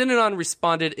 Synanon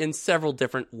responded in several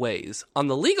different ways. On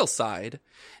the legal side,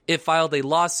 it filed a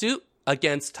lawsuit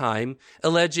against Time,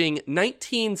 alleging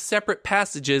 19 separate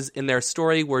passages in their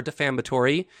story were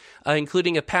defamatory,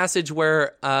 including a passage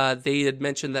where they had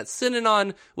mentioned that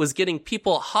Synanon was getting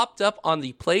people hopped up on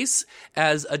the place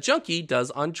as a junkie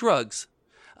does on drugs.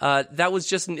 That was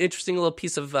just an interesting little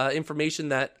piece of information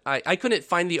that I couldn't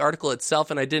find the article itself,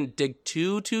 and I didn't dig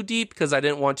too deep because I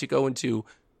didn't want to go into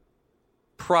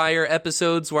prior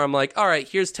episodes where I'm like, all right,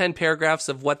 here's 10 paragraphs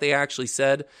of what they actually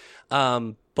said.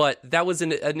 But that was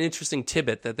an interesting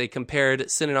tidbit that they compared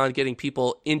Synanon getting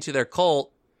people into their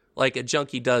cult like a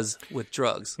junkie does with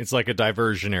drugs. It's like a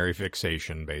diversionary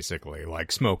fixation, basically,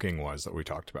 like smoking was that we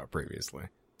talked about previously.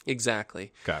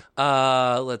 Exactly. Okay.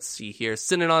 Let's see here.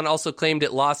 Synanon also claimed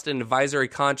it lost an advisory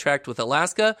contract with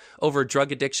Alaska over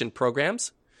drug addiction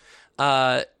programs.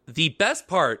 The best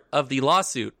part of the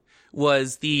lawsuit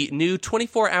was the new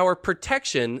 24-hour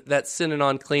protection that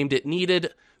Synanon claimed it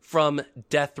needed from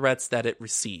death threats that it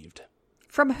received.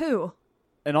 From who?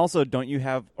 And also, don't you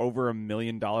have over $1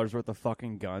 million worth of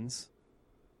fucking guns?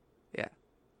 Yeah.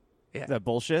 Is that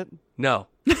bullshit? No.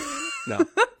 No.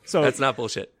 So that's not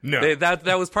bullshit. No.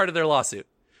 That was part of their lawsuit.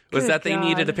 Was that they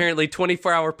needed apparently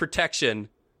 24-hour protection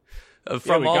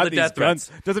from all the death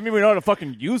threats. Doesn't mean we know how to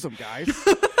fucking use them, guys.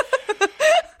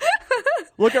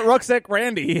 Look at Rucksack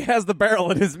Randy. He has the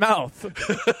barrel in his mouth.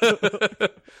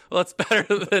 Well, it's better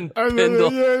than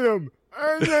Bindle.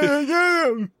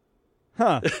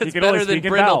 Huh. It's better than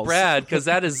Brindle Brad, because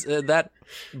that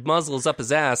muzzles up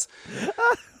his ass.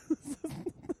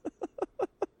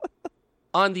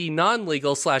 On the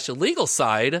non-legal/illegal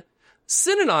side,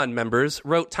 Synanon members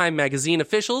wrote Time magazine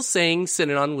officials saying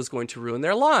Synanon was going to ruin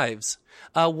their lives.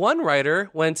 One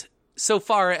writer went so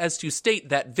far as to state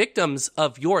that victims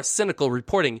of your cynical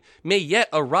reporting may yet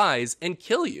arise and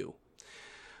kill you.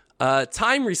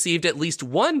 Time received at least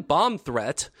one bomb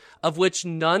threat, of which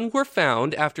none were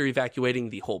found after evacuating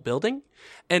the whole building.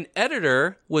 An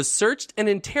editor was searched and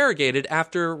interrogated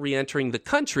after re-entering the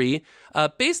country,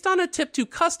 based on a tip to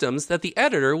customs that the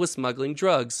editor was smuggling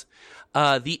drugs.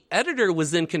 The editor was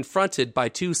then confronted by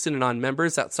two Synanon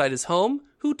members outside his home,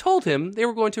 who told him they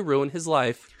were going to ruin his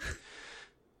life.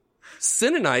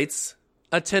 Synanites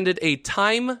attended a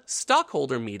Time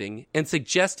stockholder meeting and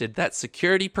suggested that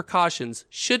security precautions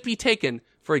should be taken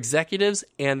for executives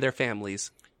and their families.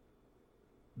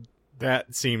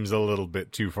 That seems a little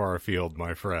bit too far afield,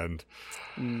 my friend.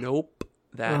 Nope.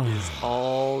 That is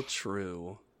all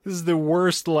true. This is the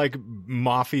worst, like,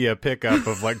 mafia pickup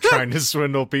of, like, trying to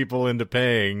swindle people into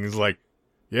paying. It's like,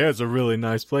 yeah, it's a really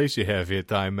nice place you have here,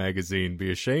 Time magazine.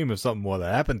 Be a shame if something were to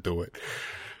happen to it.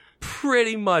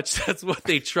 Pretty much that's what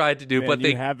they tried to do, Man, but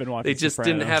they just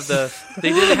Sopranos. didn't have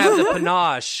the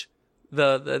panache,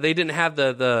 they didn't have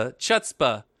the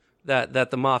chutzpah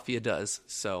that the mafia does.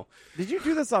 So did you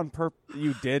do this on purpose?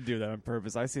 You did do that on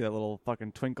purpose. I see that little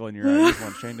fucking twinkle in your eye. I just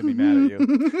want Shane to be mad at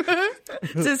you.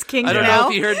 Is this king I don't now? know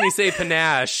if you heard me say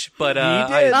panache, but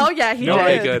He did. He did.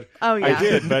 Okay, good. Oh yeah, I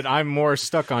did, but I'm more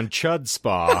stuck on Chud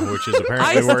Spa, which is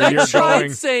apparently where you're tried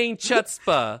going. saying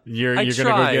chutzpah. You're going to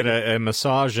go get a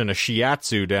massage and a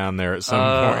shiatsu down there at some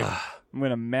point. I'm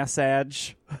going to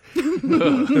massage.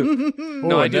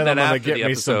 No, I do that after get the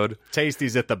me episode. some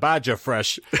tasties at the Baja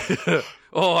Fresh.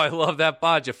 Oh, I love that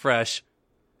Baja Fresh.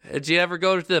 Did you ever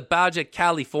go to the Baja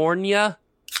California?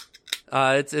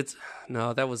 It's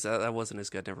no, that wasn't as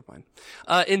good. Never mind.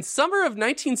 In summer of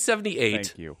 1978,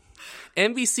 Thank you.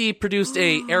 NBC produced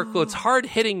a air quotes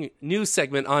hard-hitting news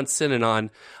segment on Synanon,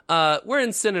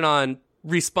 wherein Synanon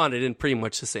responded in pretty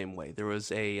much the same way. There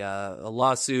was a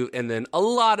lawsuit and then a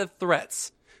lot of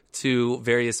threats to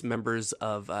various members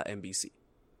of NBC.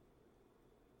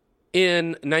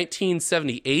 In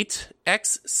 1978,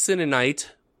 ex-Synanite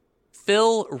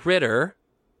Phil Ritter,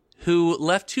 who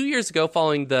left 2 years ago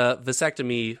following the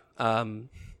vasectomy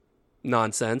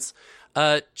nonsense,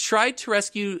 tried to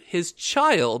rescue his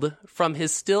child from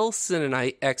his still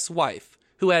Synanite ex-wife,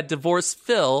 who had divorced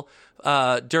Phil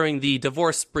during the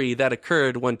divorce spree that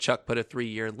occurred when Chuck put a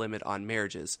 3-year limit on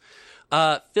marriages.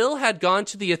 Phil had gone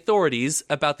to the authorities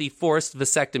about the forced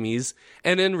vasectomies,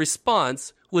 and in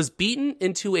response was beaten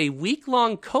into a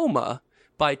week-long coma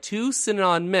by two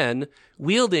Synanon men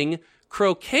wielding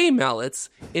croquet mallets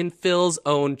in Phil's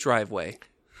own driveway.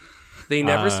 They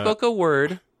never spoke a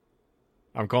word.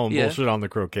 I'm calling bullshit on the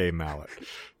croquet mallet.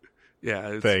 Yeah,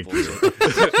 it's Thank bullshit. you.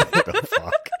 What the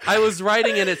fuck? I was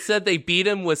writing and it said they beat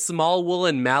him with small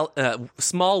wooden mallets.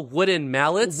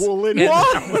 Woolen?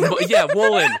 Yeah,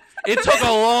 woolen. It took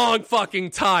a long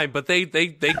fucking time, but they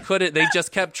couldn't. They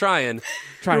just kept trying.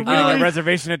 Trying to get a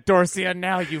reservation at Dorsia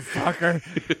now, you fucker.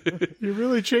 You're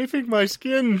really chafing my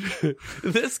skin.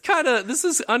 This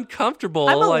is uncomfortable.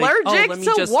 I'm like, allergic let me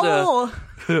to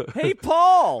just, Hey,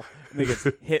 Paul! And he gets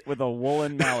hit with a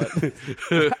woolen mallet.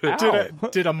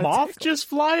 Did a moth just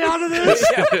fly out of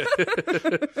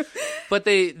this? But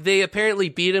they apparently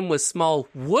beat him with small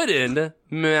wooden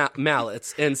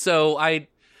mallets, and so I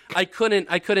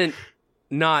couldn't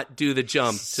not do the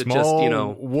jump to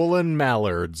Small woolen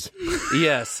mallards.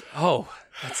 Yes. Oh,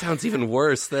 that sounds even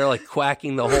worse. They're like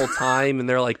quacking the whole time, and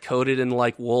they're like coated in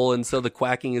like wool, and so the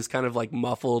quacking is kind of like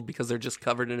muffled because they're just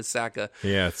covered in a sack of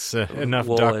Yeah, it's enough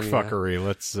woolen, duck fuckery.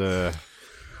 Let's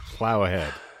plow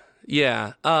ahead.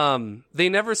 Yeah. They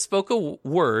never spoke a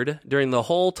word during the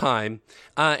whole time,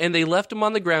 and they left him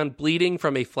on the ground bleeding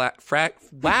from a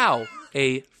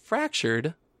a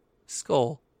fractured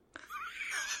skull.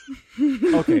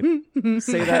 Okay,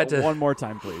 say that one more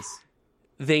time, please.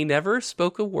 They never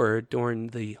spoke a word during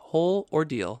the whole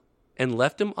ordeal and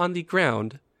left him on the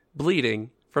ground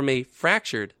bleeding from a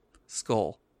fractured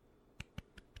skull.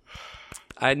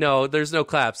 I know there's no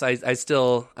claps. I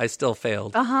still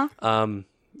failed. Uh-huh.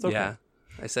 Okay. Yeah,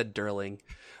 I said Durling.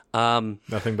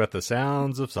 Nothing but the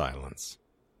sounds of silence.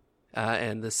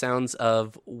 And the sounds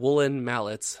of woolen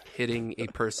mallets hitting a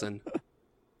person.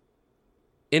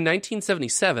 In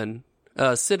 1977,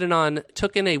 Synanon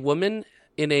took in a woman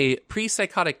in a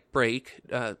pre-psychotic break,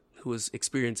 who was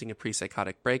experiencing a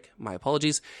pre-psychotic break, my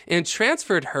apologies, and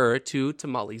transferred her to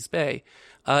Tamales Bay,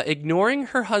 ignoring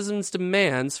her husband's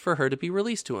demands for her to be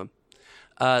released to him.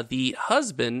 The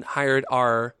husband hired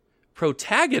our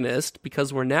protagonist,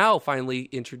 because we're now finally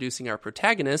introducing our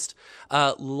protagonist,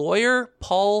 lawyer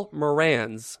Paul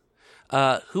Morans,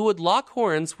 who would lock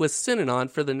horns with Synanon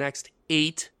for the next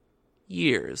 8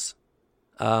 years.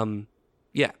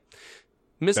 Yeah.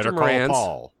 Mr. Better Morans.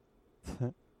 call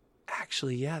Paul.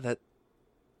 Actually, yeah, that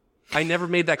I never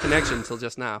made that connection until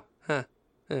just now.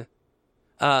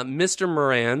 Mr.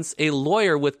 Morans, a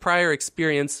lawyer with prior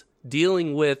experience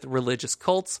dealing with religious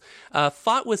cults,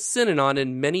 fought with Synanon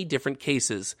in many different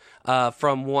cases,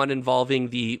 from one involving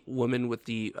the woman with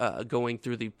the going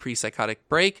through the pre-psychotic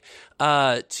break,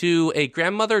 to a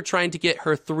grandmother trying to get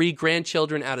her 3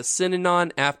 grandchildren out of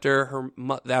Synanon after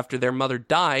their mother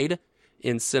died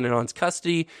in Synanon's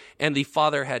custody, and the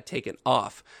father had taken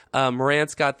off.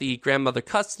 Morantz got the grandmother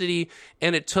custody,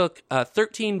 and it took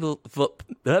 13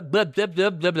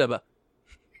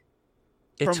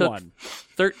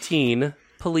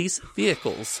 police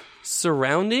vehicles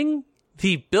surrounding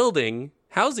the building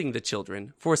housing the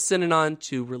children for Synanon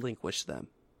to relinquish them.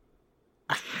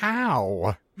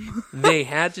 How? They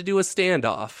had to do a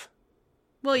standoff.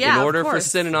 Well, yeah, in order of for course.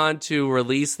 Synanon to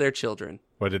release their children.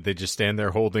 What, did they just stand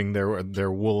there holding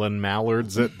their woolen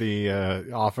mallards at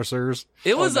the officers?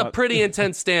 It was a pretty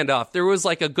intense standoff. There was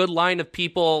like a good line of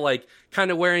people, like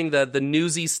kind of wearing the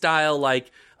newsy style, like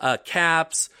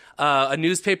caps, a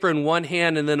newspaper in one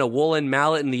hand and then a woolen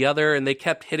mallet in the other, and they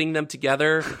kept hitting them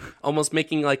together, almost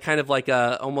making like kind of like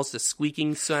almost a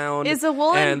squeaking sound. Is a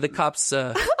woolen and the cops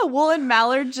a woolen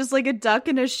mallard just like a duck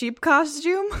in a sheep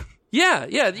costume? Yeah.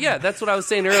 That's what I was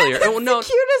saying earlier. That's the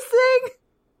cutest thing.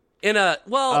 I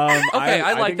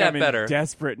like that I'm better. In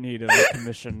desperate need of a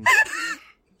commission.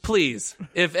 Please,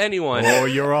 if anyone. Oh,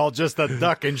 you're all just a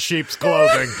duck in sheep's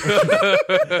clothing.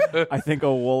 I think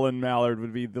a woolen mallard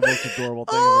would be the most adorable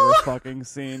thing I've ever fucking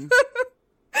seen.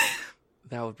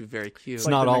 That would be very cute. It's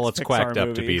not all it's Pixar quacked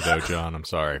up to movie. be, though, John. I'm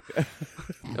sorry.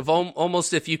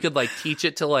 Almost if you could like teach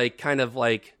it to like kind of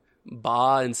like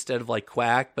baa instead of like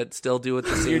quack, but still do it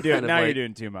the same kind of now like... you're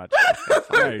doing too much.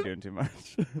 Now you're doing too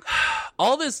much.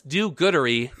 All this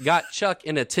do-goodery got Chuck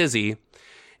in a tizzy,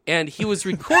 and he was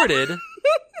recorded...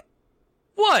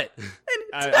 What?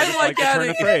 I like to turn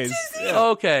the phrase. Yeah.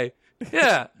 Okay.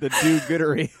 Yeah. The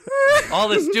do-goodery. All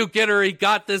this do-goodery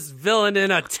got this villain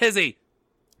in a tizzy.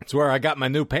 It's where I got my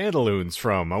new pantaloons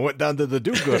from. I went down to the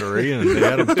do-goodery, and they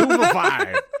had them 2 for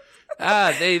 $5.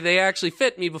 They actually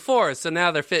fit me before, so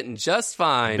now they're fitting just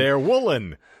fine. They're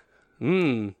woolen.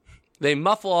 They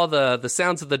muffle all the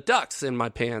sounds of the ducks in my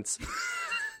pants.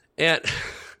 And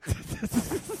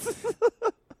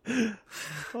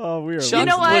oh, we are. You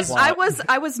know what?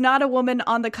 I was not a woman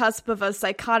on the cusp of a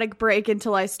psychotic break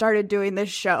until I started doing this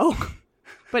show.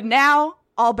 But now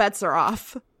all bets are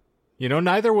off. You know,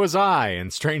 neither was I,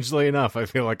 and strangely enough, I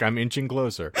feel like I'm inching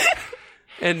closer.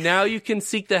 And now you can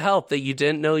seek the help that you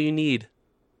didn't know you need.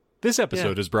 This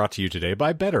episode is brought to you today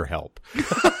by BetterHelp.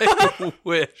 I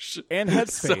wish. And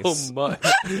Headspace. So much.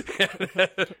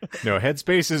 No,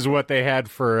 Headspace is what they had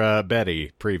for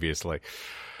Betty previously.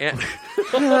 I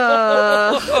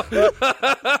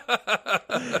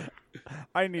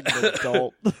need an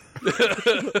adult.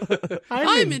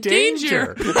 I'm in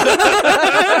danger.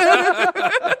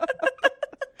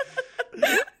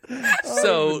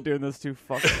 So I've been doing this too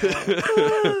fucking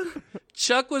long.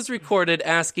 Chuck was recorded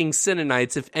asking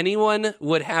Synanites if anyone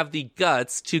would have the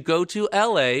guts to go to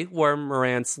L.A., where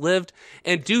Morantz lived,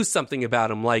 and do something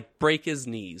about him, like break his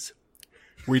knees.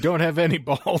 We don't have any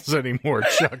balls anymore,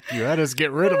 Chuck. You had us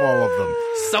get rid of all of them.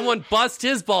 Someone bust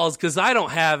his balls, because I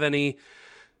don't have any.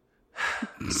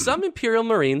 Some Imperial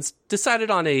Marines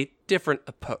decided on a different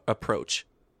approach.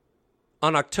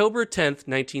 On October 10th,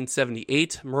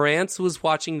 1978, Morantz was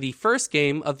watching the first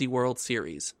game of the World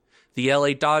Series, the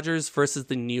LA Dodgers versus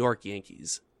the New York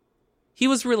Yankees. He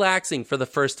was relaxing for the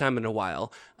first time in a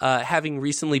while, having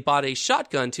recently bought a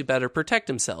shotgun to better protect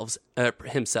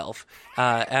himself,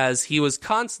 as he was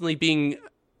constantly being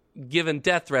given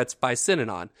death threats by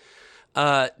Synanon.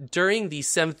 During the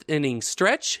 7th inning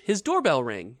stretch, his doorbell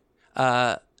rang.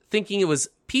 Thinking it was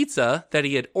pizza that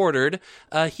he had ordered,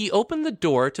 he opened the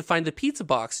door to find the pizza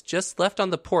box just left on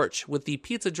the porch with the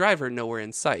pizza driver nowhere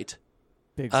in sight.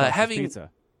 Big sausage pizza.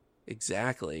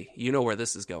 Exactly. You know where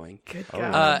this is going. Good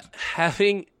God.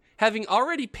 Having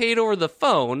already paid over the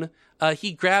phone,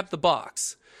 he grabbed the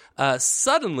box.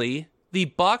 Suddenly, the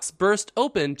box burst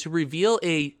open to reveal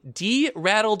a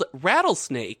de-rattled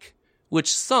rattlesnake,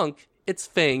 which sunk its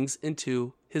fangs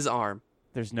into his arm.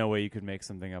 There's no way you could make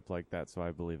something up like that, so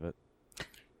I believe it.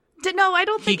 No, I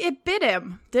don't think it bit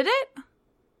him. Did it?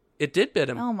 It did bit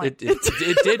him. Oh my! It did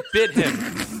bit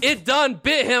him. It done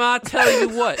bit him. I tell you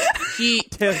what.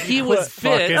 He was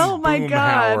bit. Oh my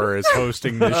God! Boomhauer is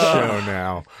hosting this show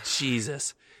now.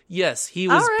 Jesus. Yes, he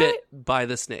was bit by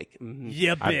the snake. Mm-hmm.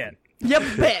 You bit. You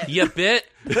bit. You bit.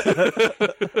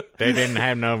 They didn't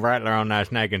have no rattler on that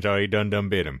snake, and so he done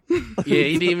bit him. Yeah,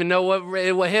 he didn't even know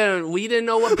what hit him. We didn't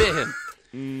know what bit him.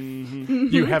 Mm-hmm.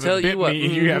 You haven't bit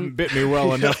me. You haven't bit me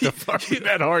well enough to fuck me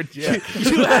that hard yet.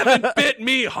 You haven't bit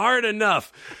me hard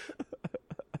enough.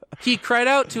 He cried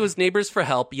out to his neighbors for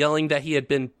help, yelling that he had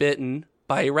been bitten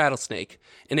by a rattlesnake.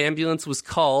 An ambulance was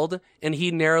called, and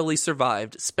he narrowly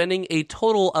survived, spending a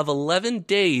total of 11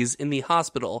 days in the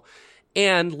hospital,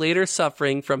 and later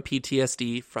suffering from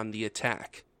PTSD from the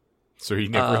attack. So he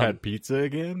never had pizza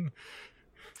again?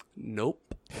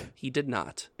 Nope, he did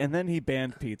not. And then he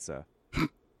banned pizza.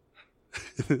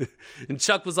 And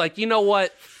Chuck was like, you know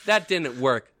what? That didn't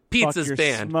work. Pizza's fuck your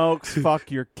banned. Smokes,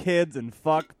 fuck your kids, and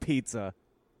fuck pizza.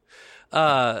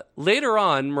 Later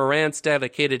on, Morantz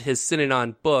dedicated his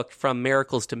Synanon book, From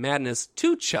Miracles to Madness,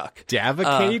 to Chuck.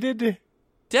 Dedicated?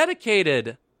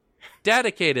 Dedicated.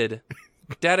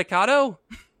 Dedicado?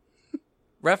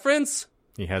 Reference?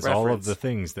 He has all of the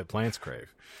things that plants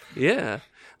crave. Yeah.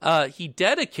 He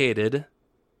dedicated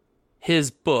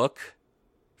his book,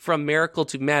 From Miracle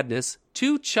to Madness,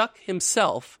 to Chuck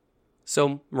himself.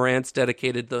 So Morantz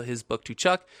dedicated his book to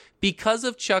Chuck because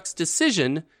of Chuck's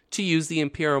decision to use the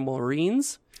Imperial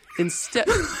Marines instead.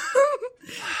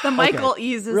 The Michael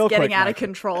Ease is getting out of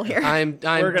control here. I'm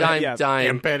dying.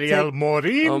 Imperial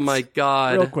Marines? Oh my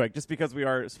God. Real quick, just because we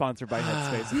are sponsored by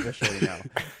Headspace officially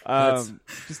now.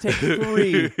 Just take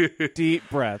 3 deep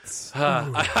breaths.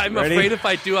 I'm afraid if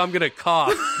I do, I'm going to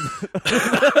cough.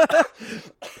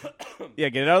 Yeah,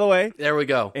 get it out of the way. There we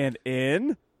go. And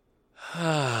in.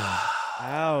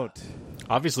 Out.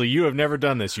 Obviously, you have never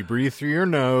done this. You breathe through your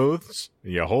nose,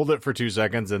 you hold it for 2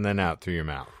 seconds, and then out through your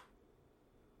mouth.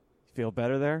 Feel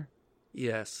better there?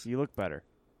 Yes. You look better.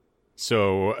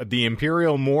 So, the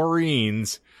Imperial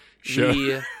Marines show...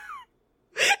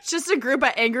 It's just a group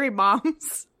of angry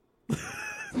moms.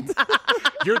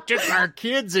 You're kicking our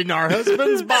kids in our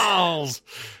husband's balls.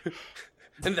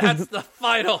 And that's the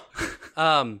final.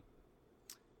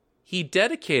 He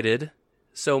dedicated...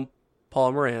 So...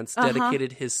 Paul Morantz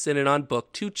dedicated his Synanon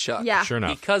book to Chuck. Yeah. Sure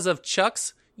enough. Because of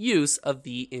Chuck's use of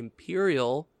the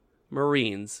Imperial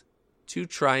Marines to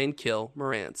try and kill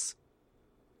Morantz.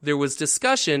 There was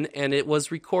discussion, and it was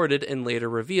recorded and later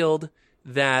revealed,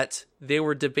 that they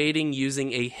were debating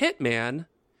using a hitman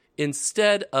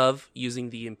instead of using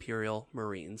the Imperial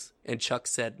Marines. And Chuck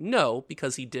said no,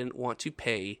 because he didn't want to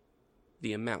pay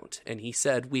the amount. And he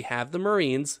said, we have the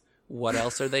Marines. What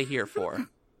else are they here for?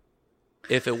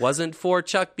 If it wasn't for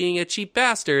Chuck being a cheap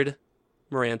bastard,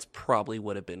 Morantz probably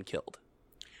would have been killed.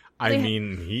 I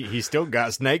mean, he still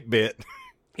got snake bit.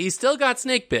 He still got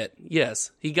snake bit. Yes,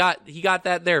 he got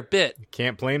that there bit.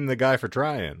 Can't blame the guy for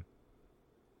trying.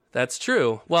 That's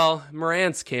true. Well,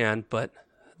 Morantz can, but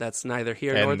that's neither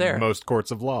here nor there. Most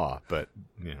courts of law, but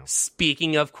you know.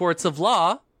 Speaking of courts of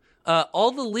law,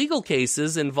 all the legal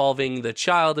cases involving the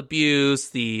child abuse,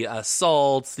 the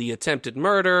assaults, the attempted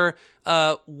murder,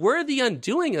 were the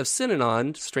undoing of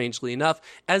Synanon, strangely enough,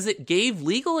 as it gave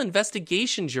legal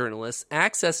investigation journalists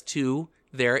access to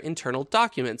their internal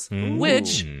documents,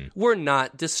 which were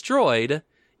not destroyed,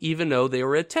 even though they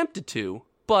were attempted to.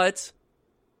 But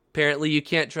apparently you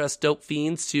can't trust dope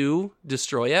fiends to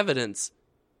destroy evidence.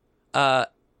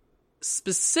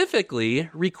 Specifically,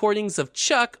 recordings of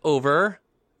Chuck over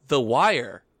The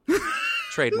Wire.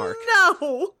 Trademark.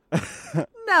 No.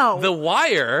 No. The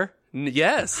Wire...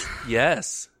 Yes.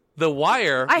 The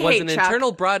Wire was an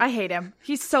internal broad... I hate him.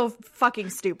 He's so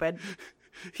fucking stupid.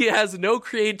 He has no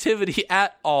creativity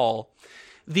at all.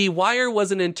 The Wire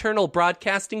was an internal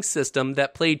broadcasting system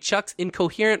that played Chuck's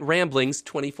incoherent ramblings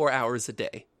 24 hours a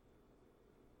day.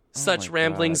 Such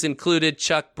ramblings included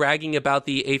Chuck bragging about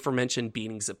the aforementioned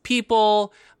beatings of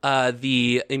people,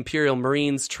 the Imperial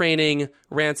Marines training,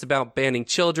 rants about banning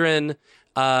children,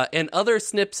 and other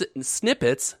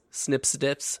snippets.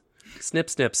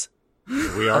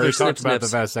 We already talked about the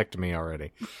vasectomy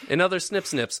already. And other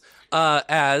snips,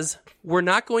 as we're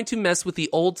not going to mess with the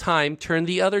old time, turn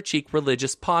the other cheek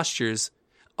religious postures.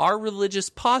 Our religious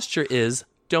posture is,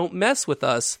 don't mess with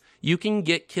us. You can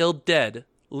get killed dead.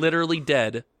 Literally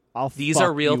dead. These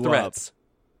are real threats.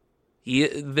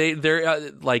 There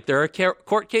are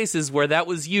court cases where that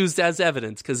was used as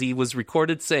evidence because he was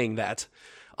recorded saying that.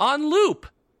 On loop.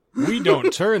 We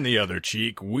don't turn the other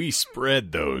cheek. We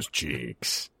spread those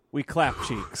cheeks. We clap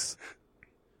cheeks.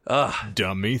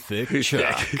 Dummy thick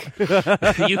Chuck.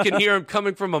 You can hear him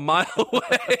coming from a mile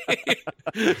away.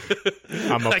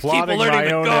 I'm applauding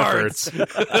my own efforts.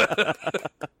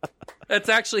 That's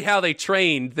actually how they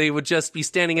trained. They would just be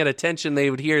standing at attention. They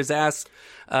would hear his ass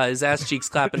cheeks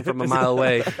clapping from a mile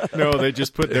away. No, they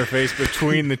just put their face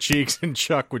between the cheeks, and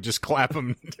Chuck would just clap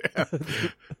them down.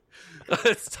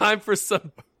 It's time for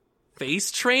some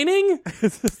face training?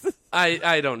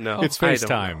 I don't know. It's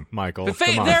FaceTime, Michael.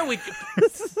 Come on. There we go.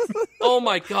 Oh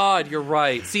my God, you're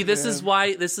right. See, this is why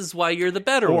you're the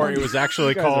better or one. It was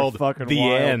actually called The wild.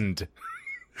 End.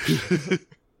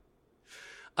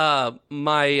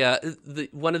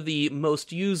 One of the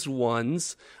most used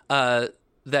ones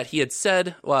that he had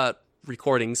said,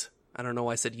 recordings. I don't know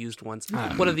why I said used ones.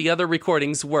 One of the other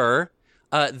recordings were,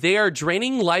 they are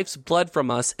draining life's blood from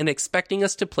us and expecting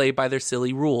us to play by their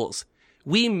silly rules.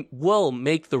 We will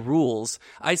make the rules.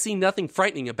 I see nothing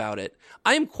frightening about it.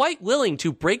 I am quite willing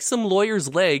to break some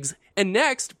lawyer's legs and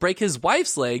next break his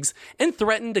wife's legs and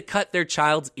threaten to cut their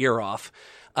child's ear off.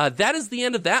 That is the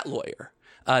end of that lawyer.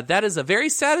 That is a very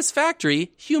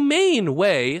satisfactory, humane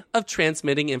way of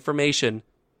transmitting information.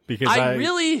 Because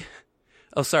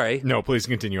Oh, sorry. No, please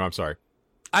continue. I'm sorry.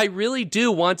 I really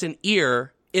do want an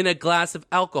ear in a glass of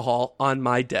alcohol on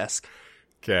my desk.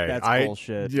 Okay. That's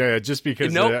bullshit. Yeah, just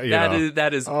because... Nope,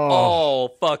 that is all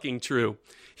fucking true.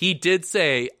 He did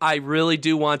say, I really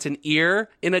do want an ear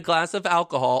in a glass of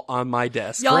alcohol on my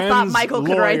desk. Y'all thought Michael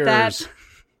could write that?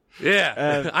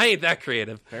 Yeah, I ain't that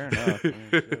creative. Fair enough.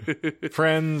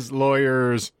 Friends,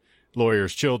 lawyers,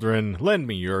 children, lend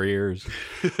me your ears.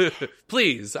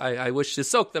 Please, I wish to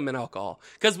soak them in alcohol.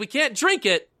 Because we can't drink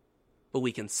it, but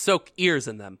we can soak ears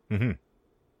in them. Mm-hmm.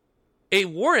 A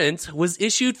warrant was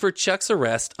issued for Chuck's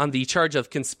arrest on the charge of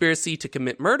conspiracy to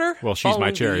commit murder. Well, she's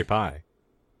my cherry pie.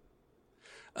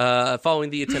 Following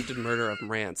the attempted murder of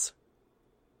Rance.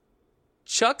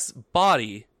 Chuck's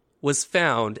body was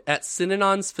found at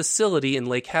Synanon's facility in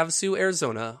Lake Havasu,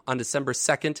 Arizona on December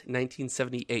 2nd,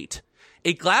 1978.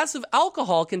 A glass of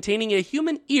alcohol containing a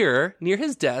human ear near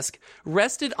his desk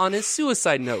rested on his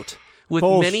suicide note with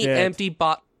many empty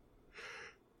bottles.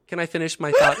 Can I finish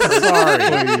my thought? Sorry,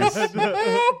 please.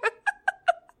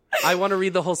 I want to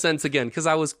read the whole sentence again because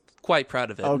I was quite proud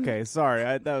of it. Okay,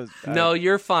 sorry. No,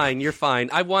 you're fine. You're fine.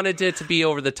 I wanted it to be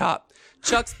over the top.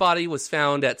 Chuck's body was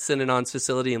found at Synanon's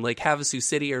facility in Lake Havasu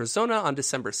City, Arizona on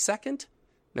December 2nd,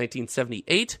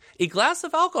 1978. A glass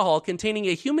of alcohol containing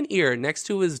a human ear next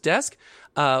to his desk,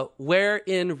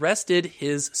 wherein rested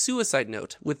his suicide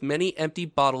note with many empty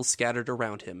bottles scattered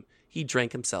around him. He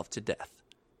drank himself to death.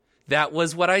 That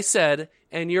was what I said,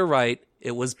 and you're right.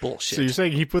 It was bullshit. So you're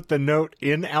saying he put the note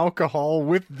in alcohol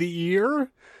with the ear?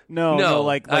 No,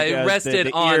 like it rested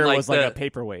the on ear like was like a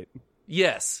paperweight.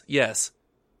 Yes.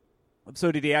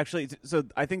 So did he actually? So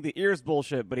I think the ear's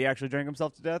bullshit, but he actually drank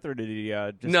himself to death, or did he?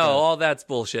 No, all that's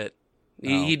bullshit.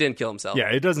 He didn't kill himself. Yeah,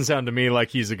 it doesn't sound to me like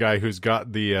he's a guy who's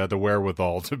got the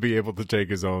wherewithal to be able to take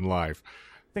his own life.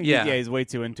 I think he's way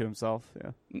too into himself.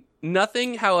 Yeah.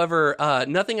 Nothing, however,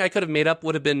 nothing I could have made up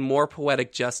would have been more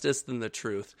poetic justice than the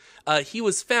truth. He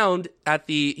was found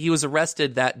he was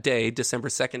arrested that day, December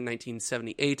 2nd,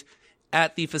 1978,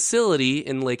 at the facility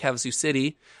in Lake Havasu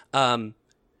City,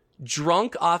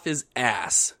 drunk off his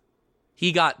ass.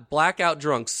 He got blackout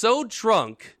drunk. So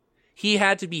drunk, he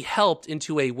had to be helped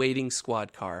into a waiting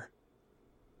squad car.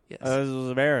 Yes. This was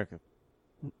America.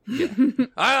 Yeah.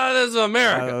 This is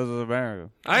America. This is America.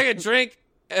 I could drink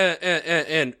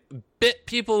and bit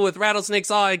people with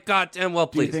rattlesnakes all I goddamn well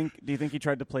please. Do you think he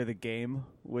tried to play the game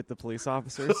with the police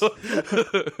officers?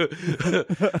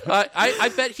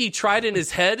 I bet he tried in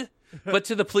his head, but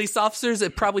to the police officers,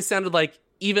 it probably sounded like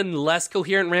even less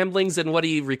coherent ramblings than what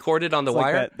he recorded on the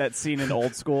wire. Like that scene in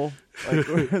Old School. Like,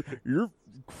 you're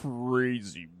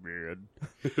crazy, man.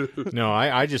 No,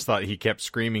 I just thought he kept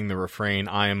screaming the refrain,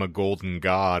 I am a golden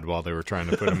god, while they were trying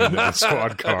to put him into the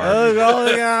squad car. Oh,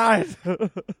 golden god!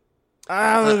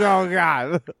 Oh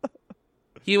God.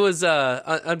 He was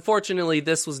unfortunately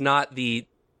this was not the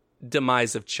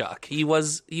demise of Chuck. He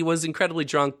was incredibly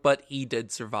drunk, but he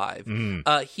did survive.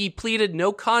 He pleaded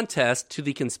no contest to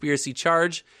the conspiracy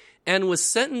charge and was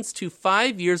sentenced to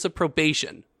 5 years of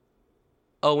probation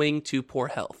owing to poor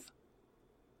health.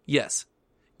 Yes.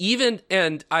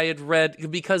 And I had read,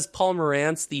 because Paul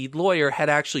Morantz, the lawyer, had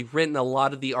actually written a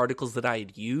lot of the articles that I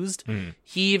had used.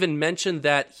 He even mentioned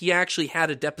that he actually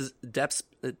had a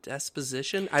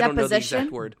deposition. I don't know the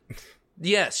exact word.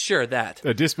 Yes, sure, that.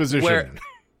 A disposition. Where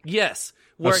he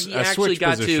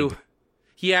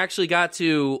actually got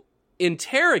to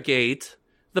interrogate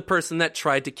the person that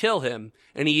tried to kill him.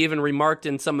 And he even remarked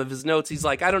in some of his notes, he's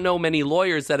like, I don't know many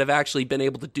lawyers that have actually been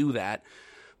able to do that.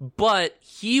 But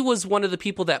he was one of the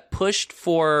people that pushed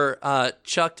for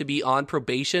Chuck to be on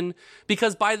probation,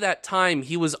 because by that time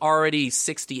he was already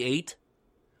 68,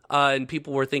 and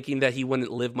people were thinking that he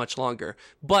wouldn't live much longer.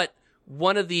 But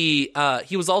he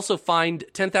was also fined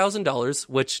 $10,000,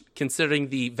 which, considering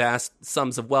the vast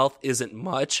sums of wealth, isn't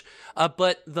much.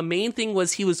 But the main thing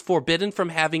was he was forbidden from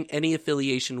having any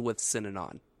affiliation with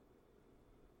Synanon.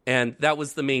 And that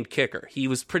was the main kicker. He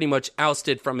was pretty much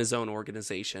ousted from his own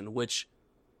organization, which...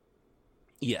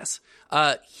 Yes.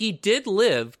 He did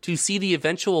live to see the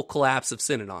eventual collapse of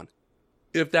Synanon,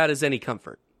 if that is any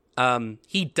comfort.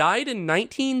 He died in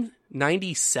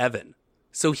 1997,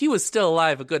 so he was still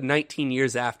alive a good 19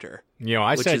 years after.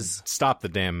 I said stop the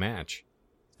damn match.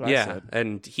 Yeah,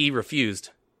 and he refused.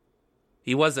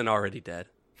 He wasn't already dead.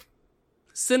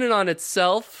 Synanon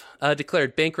itself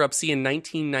declared bankruptcy in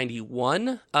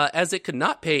 1991, as it could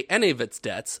not pay any of its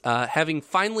debts, having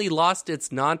finally lost its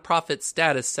nonprofit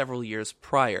status several years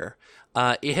prior.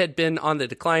 It had been on the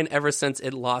decline ever since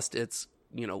it lost its,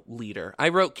 leader. I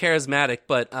wrote charismatic,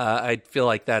 but I feel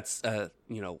like that's,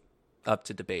 up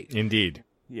to debate. Indeed.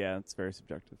 Yeah, it's very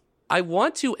subjective. I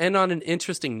want to end on an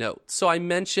interesting note. So I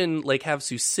mentioned Lake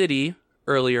Havasu City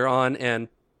earlier on, and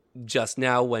just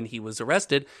now when he was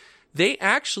arrested. They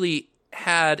actually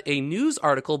had a news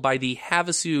article by the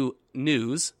Havasu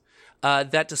News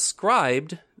that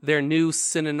described their new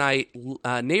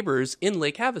Synanon neighbors in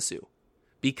Lake Havasu.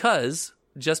 Because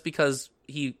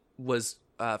he was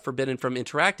forbidden from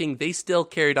interacting, they still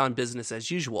carried on business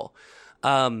as usual.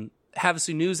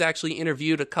 Havasu News actually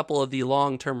interviewed a couple of the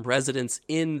long-term residents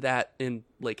in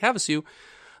Lake Havasu,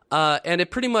 and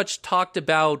it pretty much talked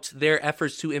about their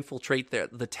efforts to infiltrate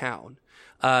the town.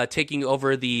 Taking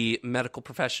over the medical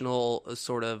professional,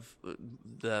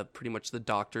 pretty much the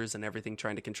doctors and everything,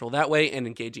 trying to control that way, and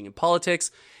engaging in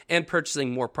politics and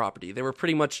purchasing more property. They were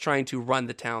pretty much trying to run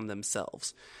the town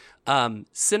themselves.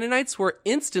 Synanites were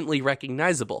instantly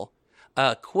recognizable.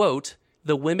 Quote,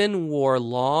 the women wore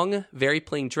long, very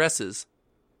plain dresses.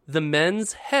 The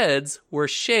men's heads were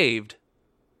shaved.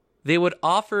 They would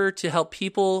offer to help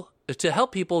people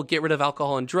get rid of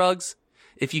alcohol and drugs.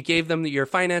 If you gave them your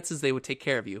finances, they would take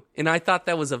care of you. And I thought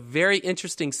that was a very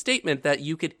interesting statement, that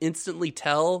you could instantly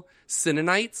tell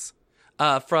Synanites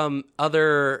from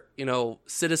other,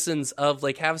 citizens of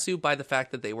Lake Havasu by the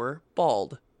fact that they were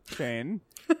bald. Shane.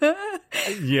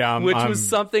 Yeah. Which was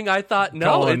something I thought,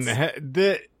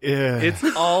 it's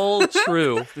all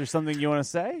true. There's something you want to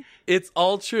say? It's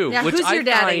all true. Yeah, which who's your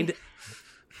daddy? Find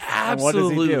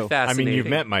absolutely fascinating. I mean, you've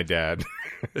met my dad.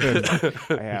 I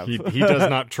have. He does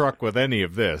not truck with any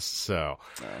of this, so.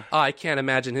 Oh, I can't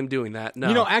imagine him doing that.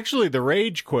 No. Actually, the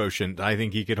rage quotient, I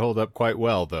think he could hold up quite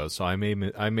well, though. So I may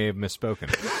have misspoken.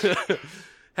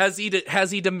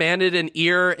 Has he demanded an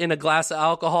ear in a glass of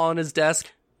alcohol on his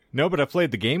desk? No, but I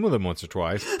played the game with him once or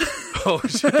twice. Oh,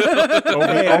 shit.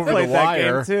 over the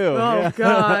wire. That game too. Oh, yeah.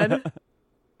 God.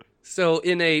 So,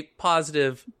 in a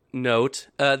positive note,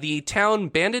 the town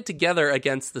banded together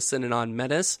against the Synanon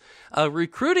menace,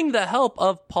 recruiting the help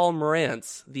of Paul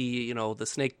Morantz, the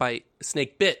snake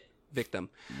bit victim.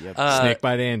 Yep. Snake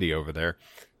bite Andy over there.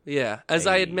 Yeah. As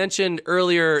I had mentioned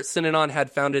earlier, Synanon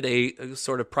had founded a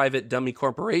sort of private dummy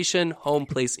corporation, Home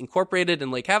Place Incorporated,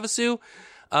 in Lake Havasu,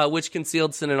 which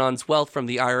concealed Synanon's wealth from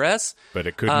the IRS. But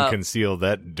it couldn't conceal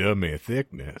that dummy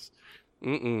thickness.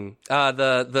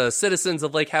 The citizens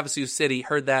of Lake Havasu City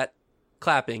heard that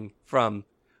clapping from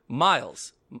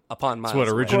miles upon miles. That's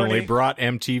what originally brought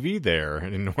MTV there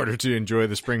in order to enjoy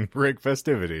the spring break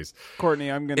festivities. Courtney,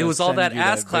 I'm going to It was all that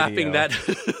ass clapping that...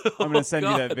 I'm going to send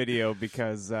you that video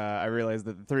because I realized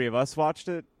that the three of us watched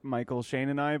it, Michael, Shane,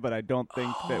 and I, but I don't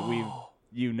think that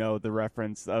the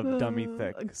reference of dummy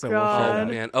thick. So we'll share that. Oh,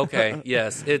 man. Okay.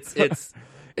 Yes. It's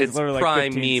prime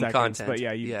like meme seconds, content. But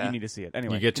yeah, you need to see it.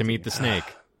 Anyway, you get to meet the snake.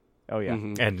 Oh, yeah.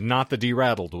 Mm-hmm. And not the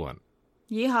de-rattled one.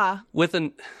 Yeehaw.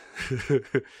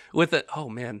 Oh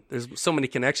man, there's so many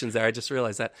connections there. I just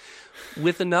realized that.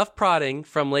 With enough prodding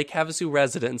from Lake Havasu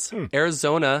residents,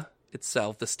 Arizona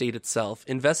itself, the state itself,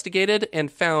 investigated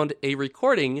and found a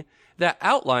recording that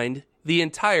outlined the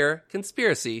entire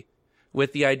conspiracy,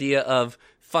 with the idea of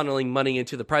funneling money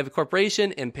into the private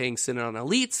corporation and paying Synanon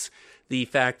elites, the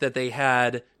fact that they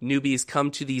had newbies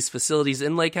come to these facilities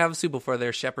in Lake Havasu before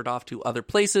they're shepherded off to other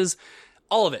places.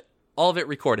 All of it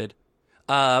recorded.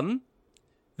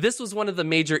 This was one of the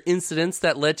major incidents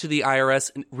that led to the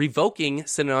IRS revoking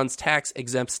Synanon's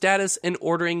tax-exempt status and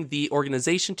ordering the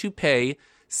organization to pay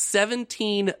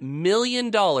 $17 million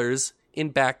in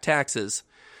back taxes.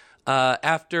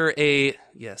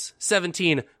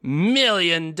 $17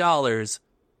 million.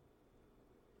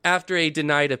 After a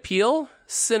denied appeal,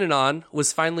 Synanon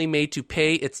was finally made to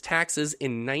pay its taxes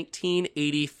in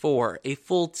 1984, a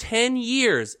full 10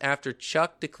 years after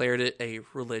Chuck declared it a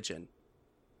religion.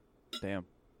 Damn.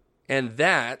 And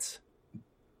that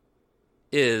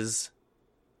is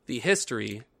the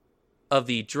history of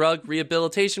the drug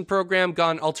rehabilitation program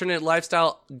gone alternate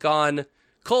lifestyle, gone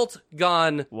cult,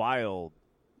 gone wild.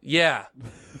 Yeah.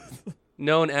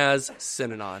 Known as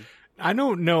Synanon. I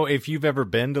don't know if you've ever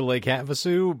been to Lake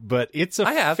Havasu, but it's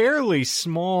a fairly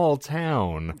small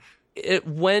town.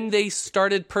 When they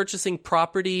started purchasing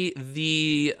property,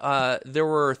 there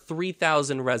were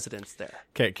 3,000 residents there.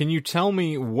 Okay, can you tell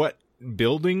me what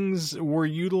buildings were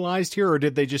utilized here, or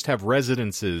did they just have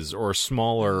residences or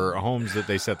smaller homes that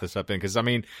they set this up in? Because, I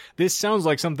mean, this sounds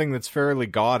like something that's fairly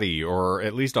gaudy, or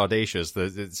at least audacious,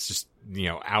 that it's just,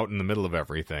 out in the middle of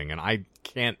everything, and I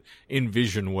can't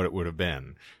envision what it would have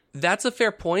been. That's a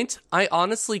fair point. I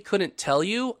honestly couldn't tell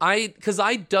you. Because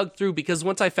I dug through, because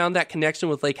once I found that connection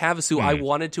with Lake Havasu, I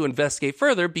wanted to investigate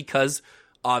further because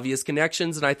obvious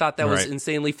connections, and I thought that was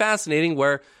insanely fascinating,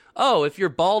 where, if you're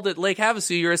bald at Lake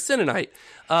Havasu, you're a Synonite.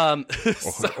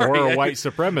 Or a white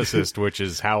supremacist, which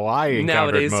is how I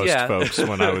encountered most folks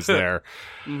when I was there.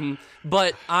 Mm-hmm.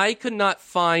 But I could not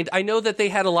find. I know that they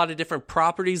had a lot of different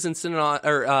properties in Synanon,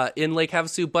 or in Lake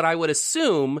Havasu, but I would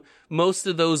assume most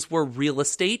of those were real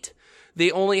estate. They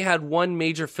only had one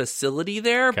major facility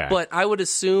there, but I would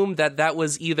assume that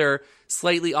was either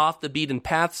slightly off the beaten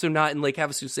path, so not in Lake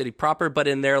Havasu City proper, but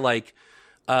in their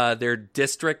their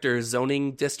district or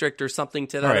zoning district or something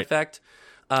to that effect.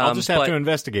 I'll just have to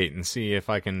investigate and see if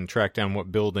I can track down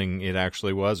what building it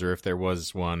actually was, or if there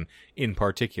was one in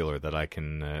particular that I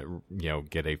can,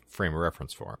 get a frame of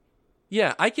reference for.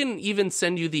 Yeah, I can even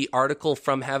send you the article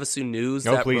from Havasu News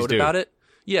that wrote about it.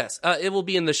 Yes, it will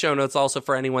be in the show notes also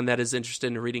for anyone that is interested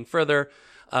in reading further.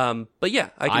 But yeah,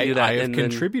 I can do that. I have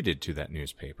contributed to that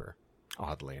newspaper,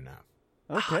 oddly enough.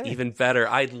 Okay. Even better.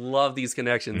 I love these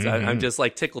connections. Mm-hmm. I'm just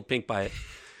tickled pink by it.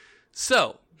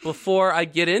 So, before I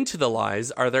get into the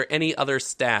lies, are there any other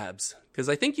stabs? Because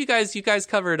I think you guys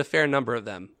covered a fair number of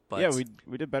them. But yeah,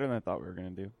 we did better than I thought we were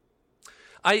going to do.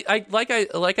 Like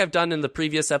I've done in the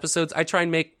previous episodes, I try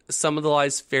and make some of the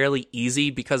lies fairly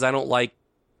easy because I don't like.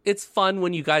 It's fun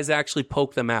when you guys actually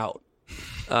poke them out.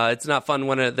 It's not fun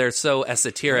when they're so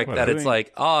esoteric that it's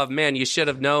like, oh man, you should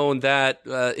have known that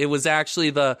it was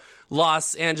actually the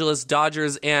Los Angeles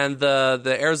Dodgers and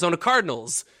the Arizona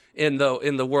Cardinals in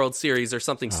the World Series or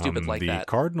something stupid like that. The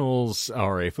Cardinals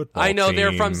are a football team. I know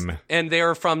they're from and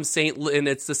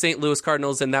it's the St. Louis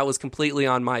Cardinals, and that was completely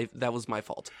that was my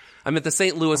fault. I meant the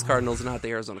St. Louis Cardinals, not the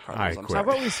Arizona Cardinals. How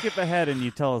about we skip ahead and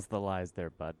you tell us the lies there,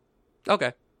 bud?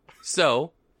 Okay.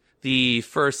 So, the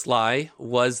first lie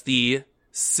was the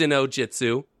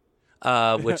Sinojitsu,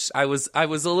 which I was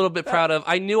a little bit proud of.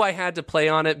 I knew I had to play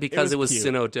on it because it was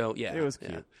Sinodo. Yeah, it was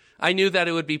cute. Yeah. I knew that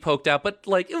it would be poked out, but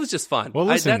it was just fun. Well,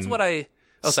 listen, that's what I.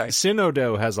 Oh, sorry.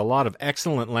 Sinodo has a lot of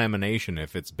excellent lamination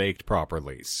if it's baked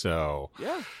properly. So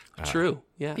yeah, true.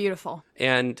 Yeah, beautiful.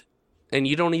 And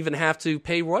you don't even have to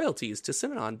pay royalties to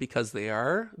Synanon because they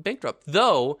are bankrupt.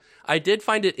 Though I did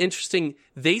find it interesting,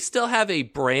 they still have a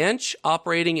branch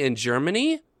operating in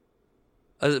Germany,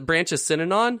 a branch of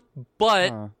Synanon,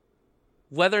 but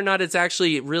whether or not it's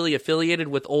actually really affiliated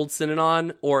with old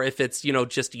Synanon or if it's,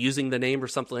 just using the name or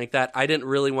something like that, I didn't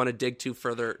really want to dig too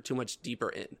much deeper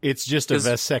in. It's just a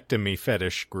vasectomy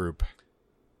fetish group.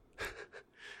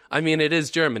 I mean, it is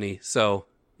Germany, so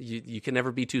you can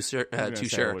never be too sure. I wouldn't be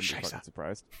fucking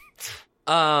surprised.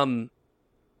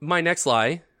 My next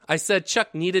lie. I said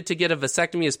Chuck needed to get a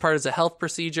vasectomy as part of a health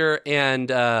procedure, and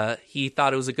he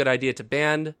thought it was a good idea to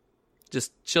ban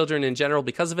just children in general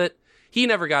because of it. He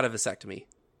never got a vasectomy.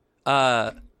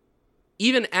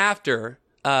 Even after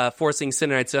forcing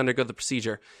Synanites to undergo the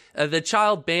procedure. The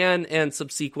child ban and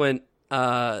subsequent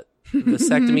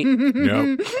vasectomy.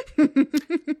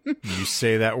 you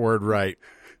say that word right.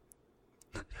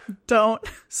 Don't.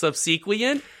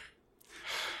 Subsequent.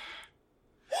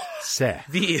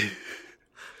 The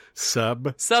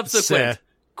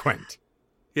subsequent.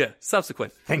 Yeah,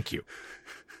 subsequent. Thank you.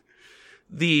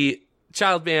 The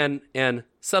child ban and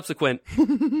subsequent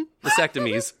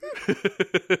vasectomies.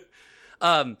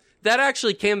 That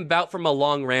actually came about from a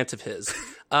long rant of his.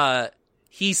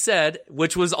 He said,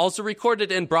 which was also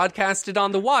recorded and broadcasted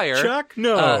on The Wire. Chuck,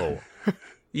 no.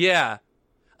 Yeah.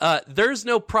 There's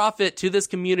no profit to this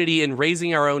community in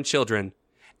raising our own children.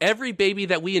 Every baby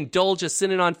that we indulge a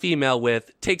Synanon female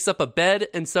with takes up a bed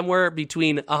and somewhere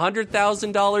between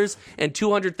 $100,000 and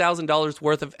 $200,000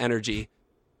 worth of energy.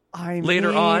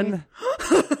 Later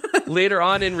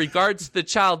on, in regards to the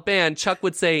child ban, Chuck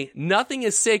would say, nothing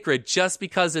is sacred just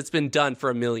because it's been done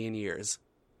for 1,000,000 years.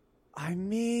 I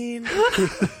mean...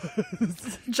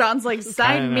 John's like,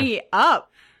 sign me up.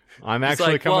 I'm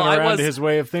actually coming around to his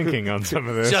way of thinking on some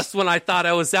of this. Just when I thought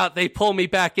I was out, they pull me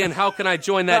back in. How can I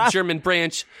join that German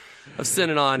branch of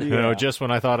Synanon? You know, just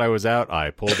when I thought I was out,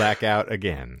 I pull back out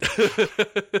again.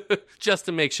 Just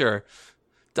to make sure.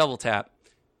 Double tap.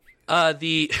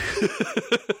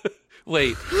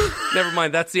 Wait, never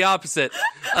mind. That's the opposite.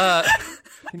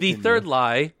 The third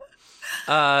lie,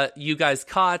 you guys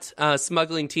caught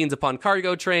smuggling teens upon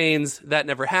cargo trains. That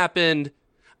never happened.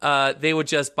 They would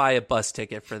just buy a bus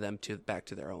ticket for them back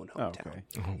to their own hometown. Okay.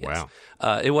 Oh, yes.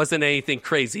 Wow. It wasn't anything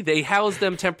crazy. They housed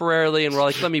them temporarily and were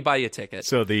like, let me buy you a ticket.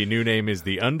 So the new name is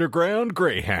the Underground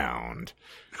Greyhound.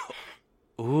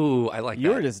 Ooh, I like that. You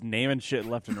were just naming shit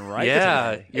left and right.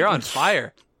 Yeah, you're on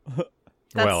fire.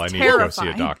 Well, I need terrifying. to go see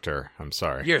a doctor. I'm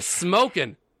sorry. You're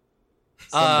smoking.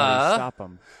 Somebody stop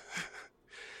him.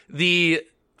 The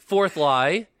fourth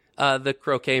lie, the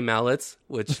croquet mallets,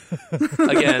 which,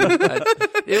 again,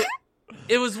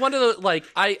 it was one of the, like,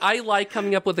 I like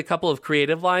coming up with a couple of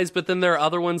creative lies, but then there are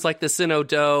other ones like the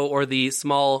Synanon or the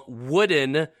small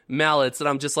wooden mallets that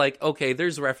I'm just like, okay,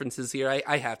 there's references here.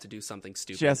 I have to do something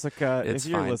stupid. Jessica, It's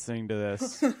if you're fine. listening to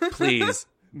this, Please.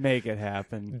 make it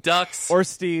happen. Ducks. Or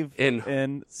Steve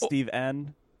In- Steve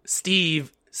N.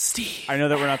 Steve. I know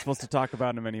that we're not supposed to talk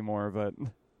about him anymore, but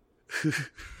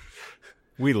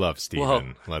We love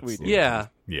Steven. Well, we do. Yeah.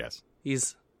 Yes,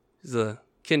 He's a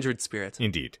kindred spirit.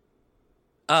 indeed.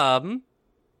 That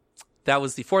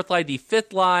was the fourth lie. The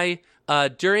fifth lie,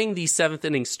 during the seventh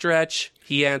inning stretch,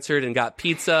 he answered and got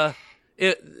pizza.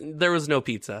 There was no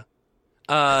pizza.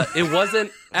 It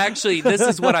wasn't actually, this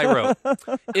is what I wrote.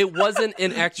 It wasn't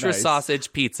an extra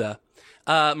sausage pizza.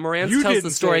 Morantz You tells didn't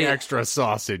the story. say extra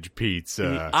sausage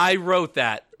pizza. I wrote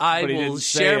that. I But he will didn't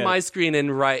say share it. my screen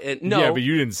and write it. No, Yeah, but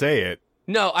you didn't say it.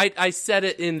 no, I said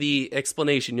it in the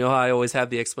explanation. You know how I always have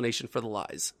the explanation for the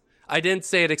lies. I didn't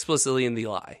say it explicitly in the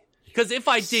lie. Because if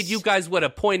I did, you guys would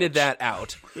have pointed that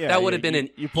out. yeah, that would have been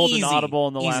you pulled easy, an audible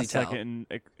in the easy last tell. second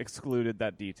and excluded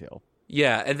that detail.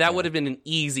 Yeah, and that would have been an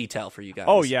easy tell for you guys.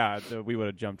 Oh yeah, we would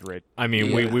have jumped right. I mean,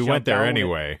 Yeah. we went Jumped there down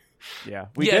anyway. Yeah,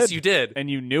 Yes, did. you did.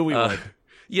 And you knew we would.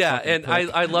 Yeah, Fucking and prick.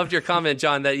 I loved your comment,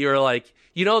 John, that you were like,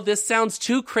 you know, this sounds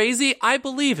too crazy. I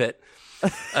believe it.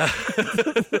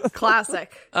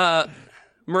 Classic.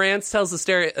 Morantz tells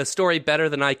a story better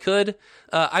than I could.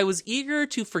 I was eager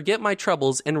to forget my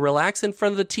troubles and relax in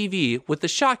front of the TV with the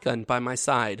shotgun by my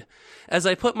side. As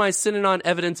I put my Synanon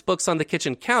evidence books on the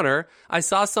kitchen counter, I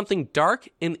saw something dark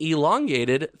and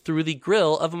elongated through the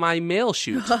grill of my mail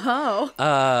chute. That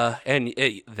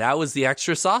was the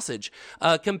extra sausage.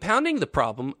 Compounding the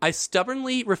problem, I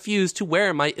stubbornly refused to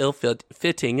wear my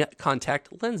ill-fitting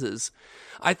contact lenses.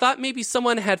 I thought maybe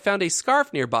someone had found a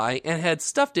scarf nearby and had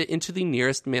stuffed it into the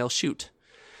nearest mail chute.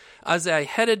 As I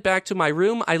headed back to my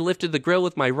room, I lifted the grill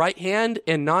with my right hand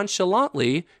and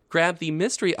nonchalantly grabbed the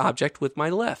mystery object with my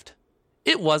left.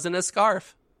 It wasn't a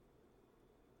scarf.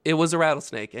 It was a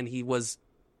rattlesnake, and he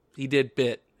did get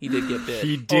bit. He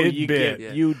did you bit.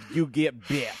 Get, you get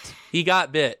bit. He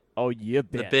got bit. Oh, you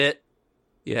bit. The bit.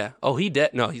 Yeah. Oh, he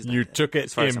did. No, he's not You dead, took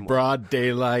as it far as in I'm aware. broad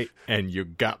daylight, and you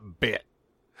got bit.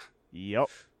 Yep.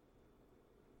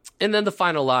 And then the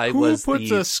final lie Who was puts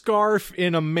a scarf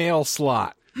in a mail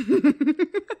slot?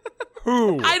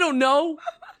 Who? I don't know.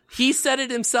 He said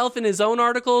it himself in his own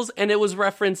articles, and it was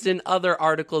referenced in other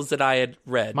articles that I had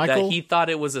read, Michael? that he thought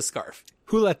it was a scarf.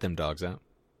 Who let them dogs out?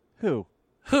 Who?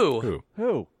 Who?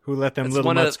 Who? Who let them That's little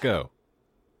one of- nuts go?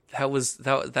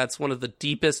 That's one of the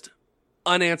deepest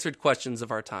unanswered questions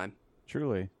of our time.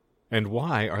 Truly. And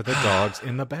why are the dogs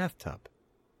in the bathtub?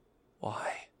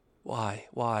 Why?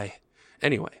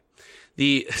 Anyway,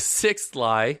 the sixth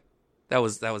lie, that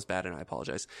was bad, and I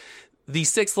apologize. The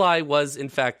sixth lie was, in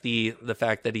fact, the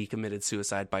fact that he committed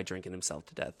suicide by drinking himself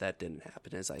to death. That didn't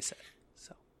happen, as I said.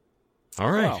 So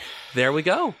All right. Wow. There we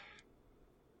go.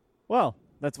 Well,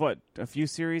 that's what, a few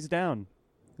series down.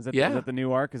 Is that the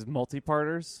new arc? Is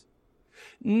multi-parters?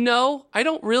 No, I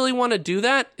don't really want to do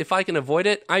that if I can avoid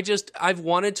it. I've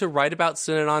wanted to write about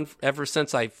Synanon ever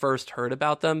since I first heard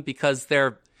about them because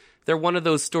they're one of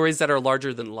those stories that are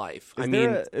larger than life.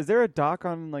 Is there a doc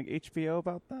on like HBO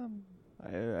about them?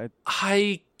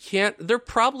 I can't. There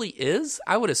probably is.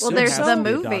 I would assume. Well, there's there the has to be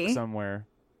a movie doc somewhere.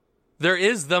 There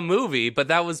is the movie, but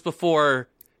that was before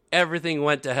everything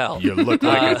went to hell. You look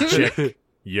like a chick.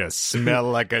 You smell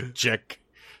like a chick.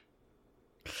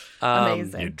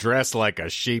 Amazing. You dress like a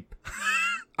sheep.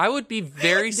 I would be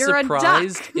very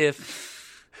surprised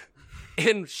if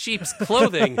in sheep's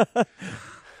clothing.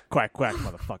 Quack, quack,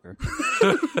 motherfucker.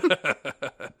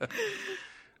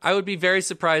 I would be very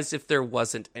surprised if there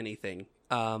wasn't anything.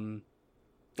 I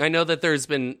know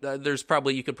that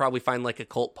you could probably find like a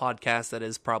cult podcast that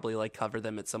is probably like cover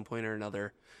them at some point or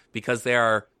another because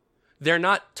they're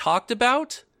not talked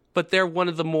about, but they're one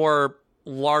of the more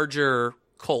larger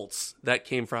cults that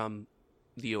came from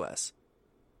the U.S.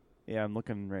 Yeah, I'm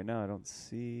looking right now. I don't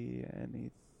see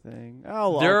anything.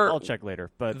 I'll check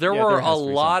later. But there were a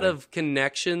lot of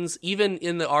connections, even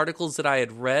in the articles that I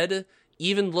had read,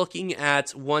 even looking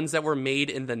at ones that were made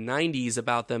in the 90s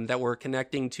about them that were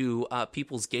connecting to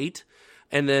People's Gate.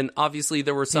 And then obviously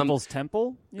there were some... People's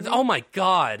Temple? Oh my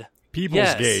God.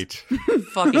 People's Gate.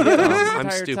 Fucking dumb. I'm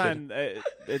stupid. Time,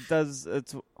 it does...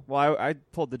 Well, I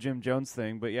pulled the Jim Jones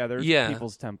thing, but there's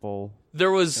People's Temple.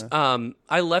 There was,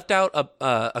 I left out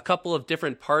a couple of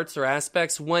different parts or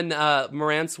aspects. When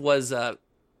Marantz was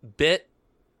bit,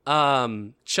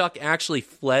 Chuck actually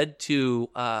fled to,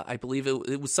 I believe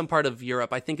it was some part of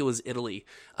Europe. I think it was Italy.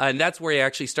 And that's where he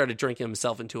actually started drinking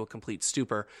himself into a complete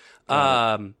stupor.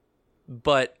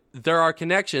 But there are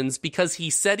connections because he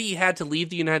said he had to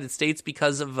leave the United States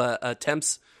because of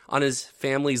attempts on his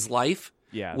family's life.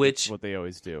 Yeah, which that's what they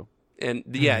always do. And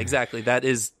yeah, exactly. That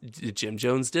is Jim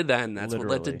Jones did that, and that's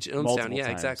Literally. what led to Jonestown. Multiple Yeah,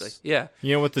 times. exactly. Yeah.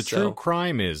 You know what the true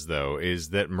crime is, though,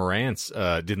 is that Marantz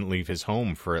didn't leave his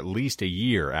home for at least a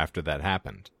year after that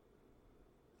happened.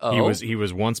 Oh, he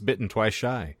was once bitten, twice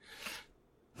shy.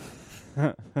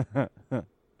 This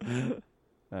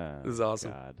is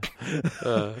awesome.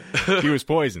 God. He was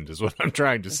poisoned, is what I'm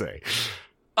trying to say.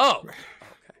 Oh.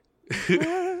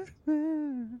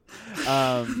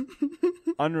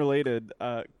 Unrelated,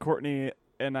 Courtney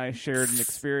and I shared an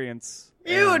experience.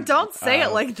 Ew, don't say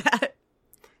it like that.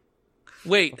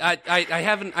 Wait, I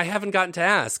haven't gotten to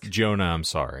ask. Jonah, I'm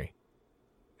sorry.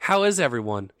 How is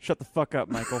everyone? Shut the fuck up,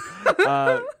 Michael.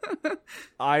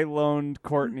 I loaned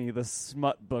Courtney the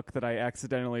smut book that I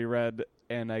accidentally read,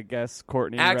 and I guess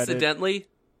Courtney read it.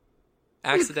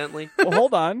 Accidentally? Well,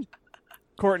 hold on.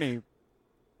 Courtney,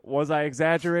 was I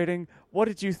exaggerating? What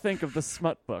did you think of the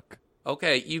smut book?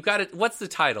 Okay, you got it. What's the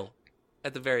title,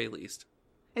 at the very least?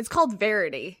 It's called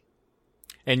Verity.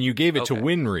 And you gave it to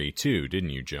Winry, too, didn't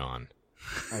you, John?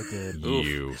 I did.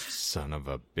 You son of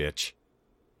a bitch.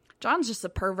 John's just a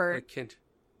pervert.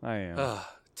 I am.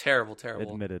 Terrible.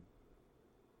 Admitted.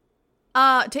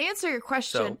 To answer your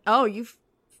question,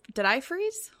 did I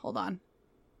freeze? Hold on.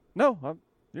 No,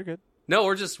 you're good. No,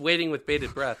 we're just waiting with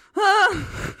bated breath.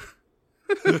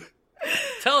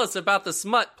 Tell us about the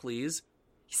smut, please.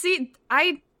 See,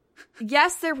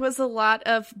 yes, there was a lot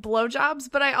of blowjobs,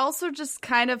 but I also just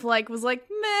kind of was like,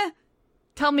 meh.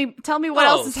 Tell me what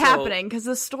else is happening, because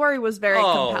the story was very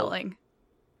compelling.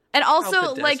 And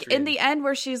also, in the end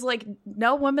where she's like,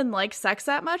 no woman likes sex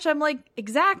that much, I'm like,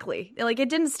 exactly. Like, it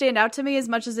didn't stand out to me as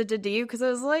much as it did to you, because I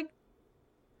was like,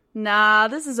 nah,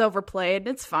 this is overplayed.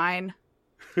 It's fine.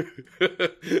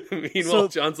 Meanwhile,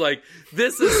 John's like,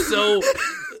 this is so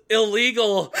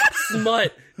illegal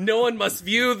smut. No one must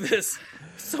view this.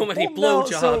 So many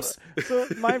blowjobs. So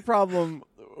my problem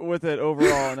with it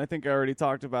overall, and I think I already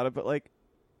talked about it, but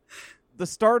the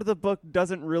start of the book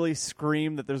doesn't really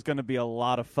scream that there's going to be a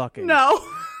lot of fucking. No.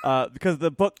 Because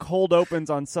the book cold opens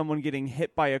on someone getting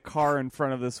hit by a car in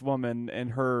front of this woman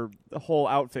and her whole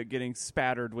outfit getting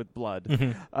spattered with blood.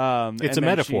 Mm-hmm. It's a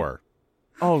metaphor.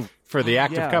 For the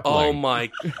act of coupling. Oh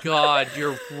my God,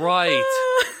 you're right.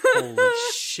 Holy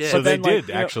shit. So they did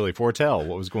actually foretell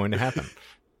what was going to happen.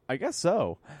 I guess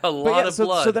so. A lot of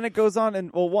blood. So then it goes on,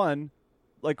 and one,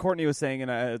 like Courtney was saying, and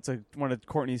it's one of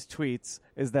Courtney's tweets,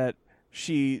 is that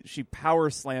she power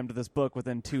slammed this book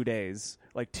within 2 days,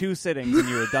 like 2 sittings, and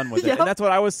you were done with it. And that's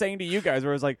what I was saying to you guys,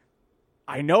 where I was like,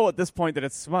 I know at this point that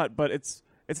it's smut, but it's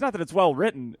not that it's well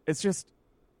written. It's just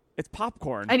it's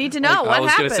popcorn. I need to know what happens. I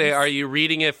was going to say, are you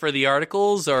reading it for the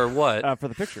articles or what? For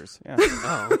the pictures. Yeah.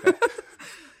 Oh, okay.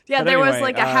 Yeah, but there was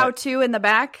a how-to in the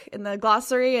back in the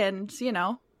glossary, and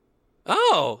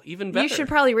Oh, even better. You should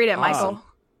probably read it, Michael.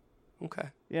 Okay.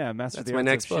 Yeah, Master That's the my Arts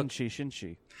next of book.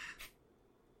 Shinshi.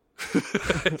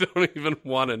 I don't even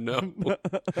want to know.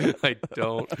 I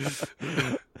don't.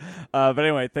 But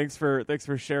anyway, thanks for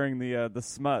sharing the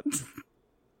smut.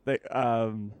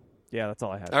 Yeah, that's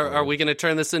all I had. Are we going to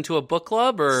turn this into a book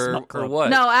club or what?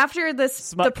 No, after this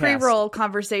Smut the pre-roll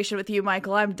conversation with you,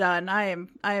 Michael, I'm done. I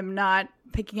am not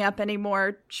picking up any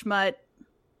more schmut.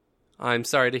 I'm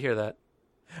sorry to hear that.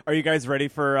 Are you guys ready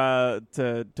for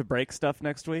to break stuff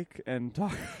next week and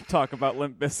talk about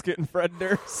Limp Bizkit and Fred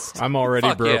Durst? I'm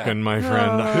already broken, my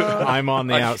friend. I'm on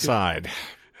the outside.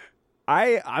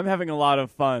 I'm having a lot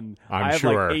of fun. I'm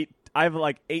sure. I have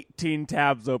like 18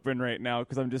 tabs open right now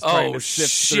because I'm just trying to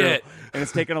sift through, and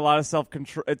it's taking a lot of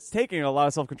self-control. It's taking a lot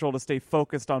of self-control to stay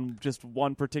focused on just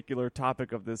one particular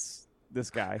topic of this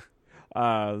guy.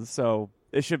 So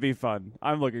it should be fun.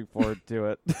 I'm looking forward to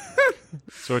it.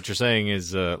 So what you're saying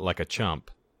is like a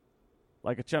chump.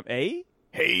 Like a chump, eh?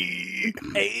 Hey!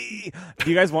 Do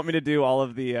you guys want me to do all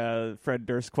of the Fred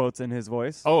Durst quotes in his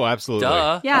voice? Oh, absolutely.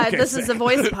 Duh. Yeah, okay, this is a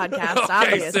voice podcast,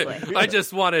 obviously. So I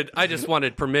just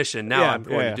wanted permission. Now I'm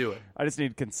going to do it. I just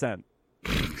need consent.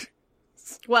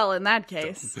 Well, in that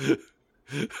case.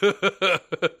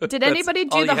 Did anybody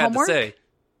do all the you had homework? to say.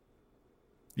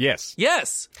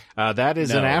 Yes. That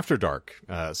is an After Dark.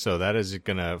 So that is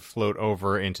going to float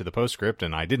over into the postscript,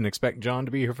 and I didn't expect John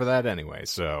to be here for that anyway,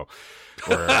 so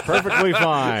we're perfectly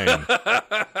fine.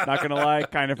 Not going to lie,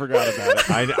 kind of forgot about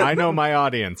it. I know my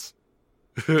audience.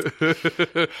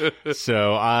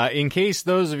 So, in case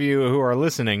those of you who are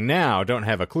listening now don't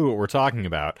have a clue what we're talking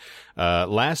about,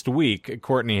 last week,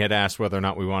 Courtney had asked whether or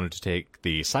not we wanted to take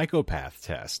the psychopath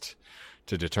test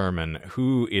to determine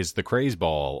who is the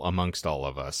crazeball amongst all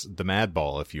of us, the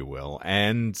madball, if you will.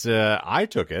 And I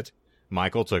took it,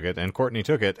 Michael took it, and Courtney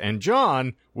took it, and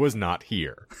John was not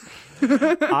here.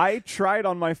 I tried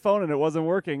on my phone and it wasn't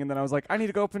working, and then I was like, I need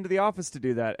to go up into the office to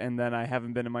do that, and then I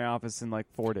haven't been in my office in like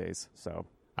 4 days, so...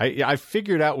 I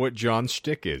figured out what John's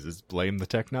shtick is blame the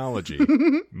technology.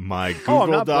 My Google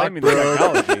I'm not Doc blaming the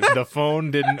technology. The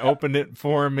phone didn't open it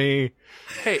for me.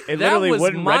 Hey, it that literally was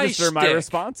wouldn't my register shtick. my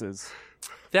responses.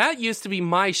 That used to be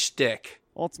my shtick.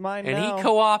 Well, it's mine and now. he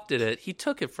co-opted it. He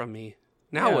took it from me.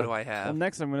 Now Yeah. what do I have? Well,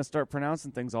 next I'm going to start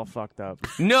pronouncing things all fucked up.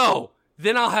 No!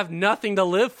 Then I'll have nothing to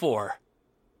live for.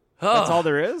 That's all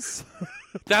there is?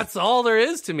 That's all there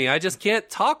is to me. I just can't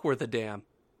talk worth a damn.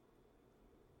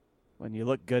 When you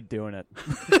look good doing it.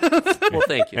 Well,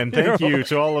 thank you. And thank you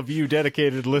to all of you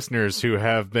dedicated listeners who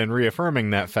have been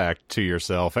reaffirming that fact to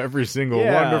yourself every single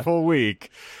wonderful week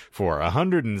for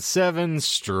 107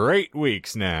 straight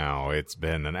weeks now. It's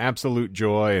been an absolute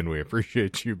joy, and we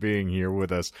appreciate you being here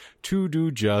with us to do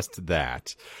just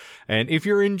that. And if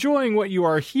you're enjoying what you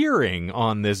are hearing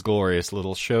on this glorious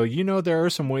little show, you know there are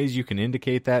some ways you can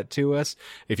indicate that to us.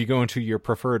 If you go into your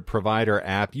preferred provider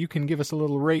app, you can give us a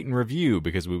little rate and review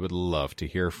because we would love to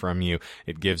hear from you.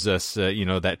 It gives us,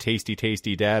 that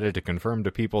tasty data to confirm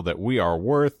to people that we are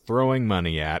worth throwing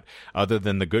money at, other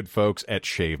than the good folks at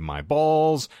Shave My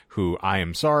Balls, who, I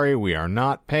am sorry, we are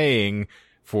not paying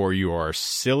for your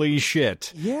silly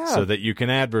shit so that you can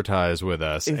advertise with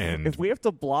us. If we have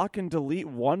to block and delete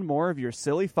one more of your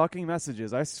silly fucking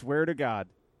messages, I swear to God.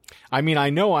 I mean, I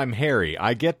know I'm hairy.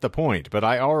 I get the point, but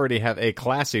I already have a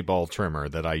classy ball trimmer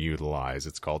that I utilize.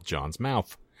 It's called John's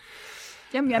Mouth.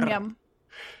 Yum, yum, yum.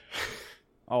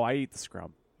 Oh, I eat the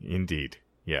scrum. Indeed.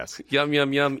 Yes. Yum,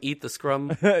 yum, yum, eat the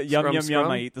scrum. Yum, scrum, yum, scrum.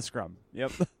 yum, I eat the scrum.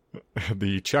 Yep.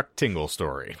 The Chuck Tingle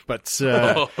story. But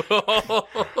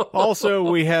also,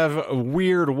 we have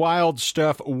weird, wild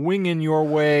stuff winging your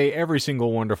way every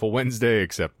single wonderful Wednesday,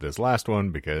 except this last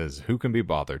one, because who can be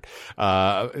bothered?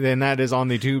 And that is on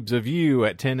the tubes of you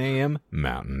at 10 a.m.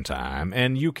 Mountain Time.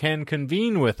 And you can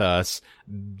convene with us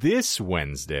this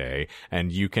Wednesday,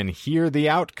 and you can hear the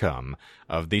outcome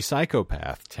of the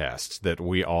psychopath test that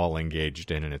we all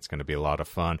engaged in, and it's going to be a lot of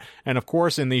fun. And of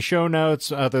course, in the show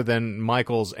notes, other than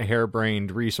Michael's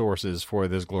harebrained resources for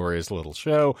this glorious little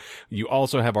show, you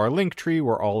also have our link tree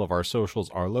where all of our socials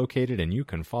are located, and you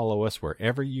can follow us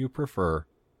wherever you prefer,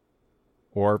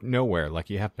 or nowhere like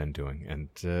you have been doing. And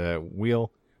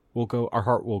we'll go. Our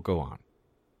heart will go on.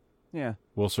 Yeah,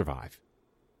 we'll survive.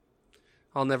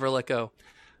 I'll never let go.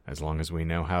 As long as we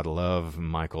know how to love,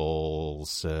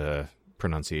 Michael's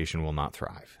pronunciation will not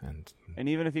thrive. And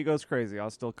even if he goes crazy, I'll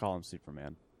still call him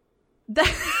Superman.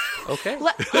 Okay.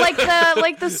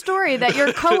 like the story that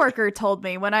your coworker told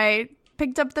me when I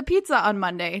picked up the pizza on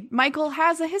Monday. Michael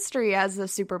has a history as a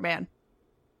Superman.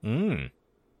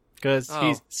 Because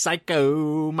he's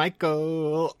Psycho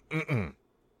Michael. Mm-mm.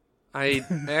 I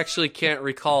actually can't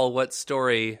recall what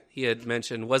story he had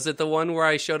mentioned. Was it the one where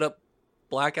I showed up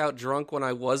blackout drunk when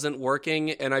I wasn't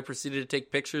working and I proceeded to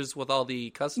take pictures with all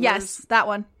the customers? Yes, that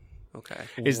one. Okay.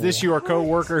 Is this your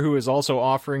coworker who is also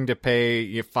offering to pay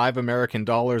you $5 American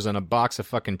and a box of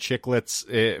fucking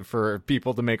chiclets for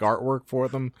people to make artwork for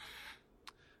them?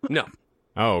 No.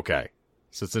 Oh, okay.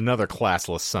 So it's another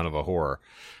classless son of a whore.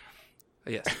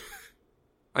 Yes.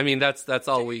 I mean, that's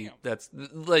all that's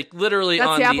like literally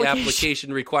that's on the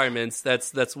application requirements.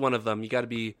 That's one of them. You got to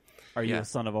be. Are you a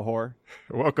son of a whore?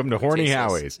 Welcome to Horny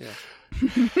Howie's. Yeah.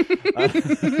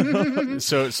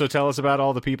 So tell us about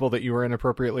all the people that you were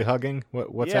inappropriately hugging.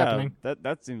 What's happening?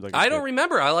 That seems like I don't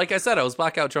remember. Like I said, I was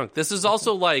blackout drunk. This is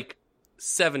also like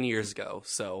 7 years ago.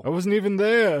 So I wasn't even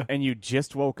there. And you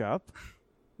just woke up?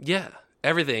 Yeah,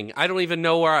 everything. I don't even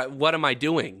know what am I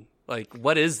doing? Like,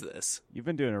 what is this? You've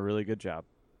been doing a really good job.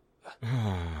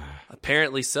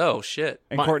 Apparently so. Shit.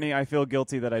 And Courtney, I feel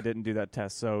guilty that I didn't do that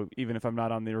test. So even if I'm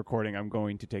not on the recording, I'm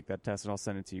going to take that test and I'll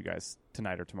send it to you guys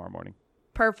tonight or tomorrow morning.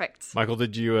 Perfect. Michael,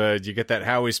 did you get that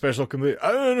Howie special complete?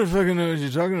 I don't fucking know what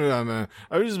you're talking about, man.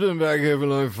 I've just been back here for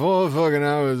like 4 fucking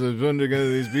hours. I've putting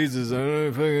together these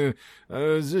pizzas. I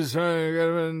was just trying to get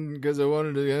them because I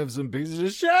wanted to have some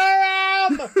pizzas. Shut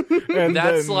up! And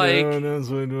that's then like no one else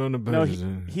would want to no,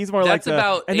 he's more that's like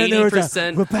about and then 80%. There was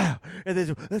a and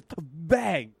then a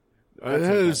bang.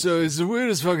 So it's the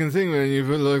weirdest fucking thing, man. You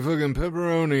put like fucking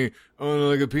pepperoni on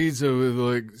like a pizza with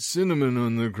like cinnamon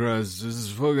on the crust. This is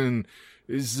fucking.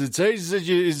 It's the taste that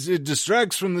it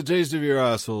distracts from the taste of your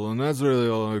asshole, and that's really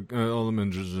all I'm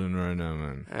interested in right now,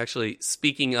 man. Actually,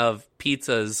 speaking of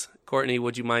pizzas, Courtney,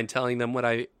 would you mind telling them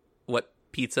what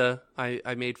pizza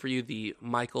I made for you? The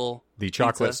Michael, the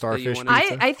chocolate starfish pizza.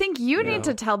 I think you need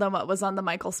to tell them what was on the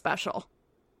Michael special.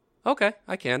 Okay,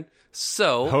 I can.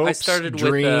 So hopes, I started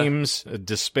dreams,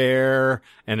 despair,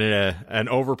 and an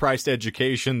overpriced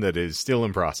education that is still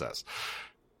in process.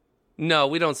 No,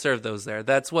 we don't serve those there.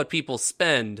 That's what people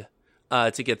spend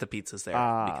to get the pizzas there.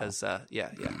 Because,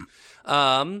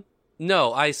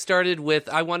 no, I started with,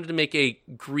 I wanted to make a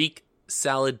Greek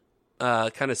salad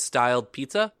kind of styled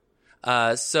pizza.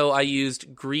 So I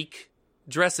used Greek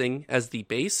dressing as the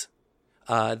base.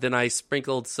 Then I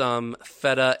sprinkled some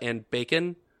feta and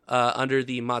bacon under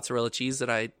the mozzarella cheese that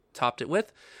I topped it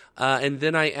with. And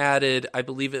then I added, I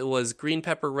believe it was green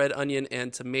pepper, red onion,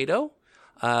 and tomato.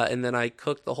 And then I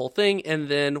cooked the whole thing. And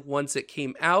then once it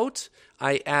came out,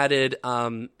 I added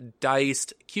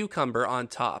diced cucumber on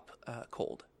top,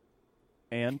 cold.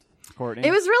 And, Courtney?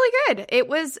 It was really good. It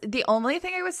was, the only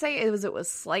thing I would say it was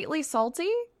slightly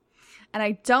salty. And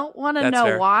I don't want to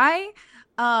know why.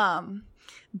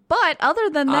 But other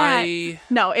than that,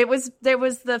 no, there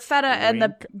was the feta and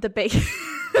the bacon.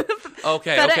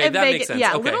 Okay, feta okay, and that bacon. makes sense.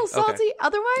 Yeah, a okay, little salty. Okay.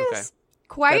 Otherwise,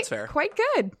 quite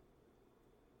good.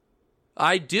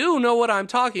 I do know what I'm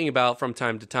talking about from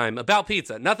time to time about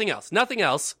pizza. Nothing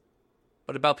else.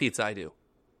 But about pizza, I do.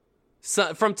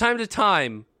 So, from time to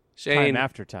time, Shane. Time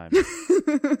after time.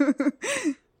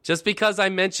 Just because I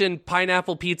mentioned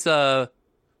pineapple pizza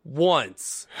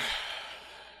once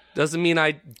doesn't mean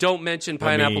I don't mention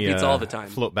pineapple pizza all the time.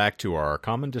 Float back to our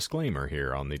common disclaimer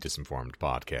here on the Disinformed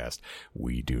podcast.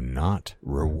 We do not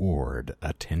reward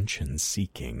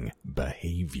attention-seeking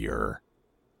behavior.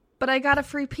 But I got a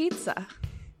free pizza.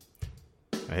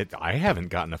 I haven't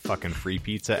gotten a fucking free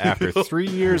pizza after 3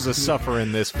 years of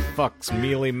suffering this fuck's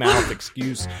mealy mouth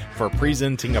excuse for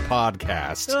presenting a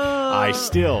podcast. I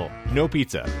still, no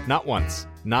pizza. Not once.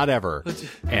 Not ever.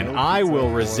 And I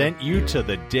will resent you to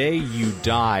the day you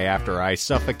die after I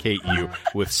suffocate you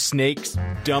with Snake's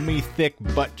dummy thick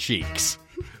butt cheeks.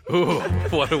 Ooh,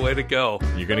 what a way to go.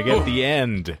 You're going to get the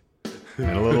end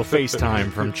and a little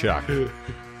FaceTime from Chuck.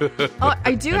 Oh,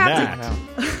 I do have to.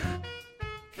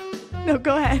 No,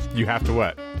 go ahead. You have to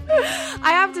what?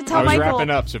 I have to tell Michael. I was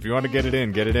wrapping up, so if you want to get it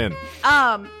in, get it in.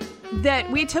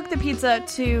 That we took the pizza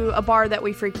to a bar that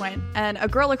we frequent, and a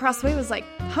girl across the way was like,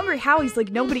 Hungry Howie's,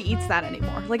 like, nobody eats that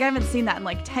anymore. Like, I haven't seen that in,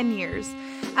 like, 10 years.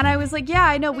 And I was like, yeah,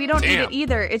 I know, we don't eat it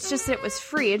either. It's just that it was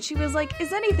free. And she was like,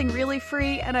 is anything really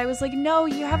free? And I was like, no,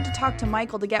 you have to talk to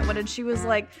Michael to get one. And she was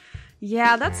like,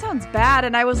 yeah, that sounds bad.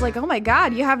 And I was like, oh my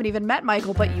God, you haven't even met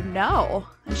Michael, but you know.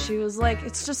 And she was like,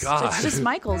 it's just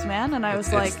Michael's, man. And I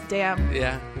was like, damn.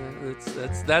 Yeah,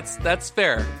 that's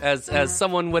fair. As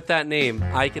someone with that name,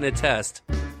 I can attest.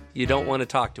 You don't want to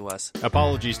talk to us.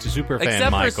 Apologies to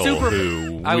Superfan Michael,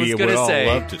 who we would all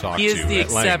love to talk to. He is the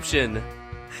exception.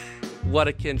 What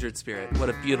a kindred spirit. What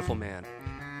a beautiful man.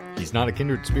 He's not a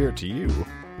kindred spirit to you.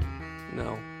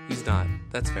 No, he's not.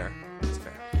 That's fair. That's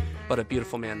fair. but a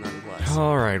beautiful man nonetheless.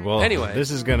 All right, well, anyway,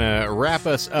 this is going to wrap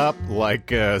us up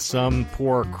like some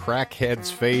poor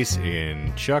crackhead's face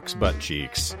in Chuck's butt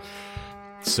cheeks.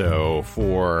 So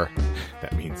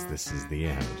that means this is the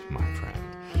end, my friend.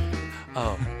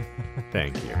 Oh.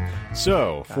 Thank you.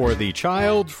 So, for the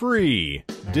child-free,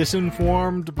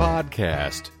 disinformed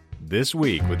podcast this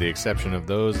week, with the exception of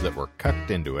those that were cucked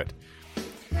into it,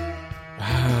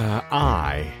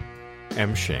 I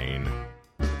am Shane.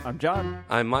 I'm John.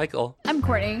 I'm Michael. I'm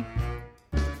Courtney.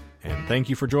 And thank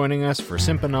you for joining us for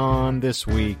Synanon this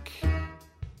week.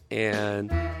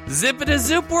 And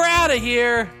zip-a-da-zoop, we're out of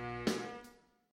here!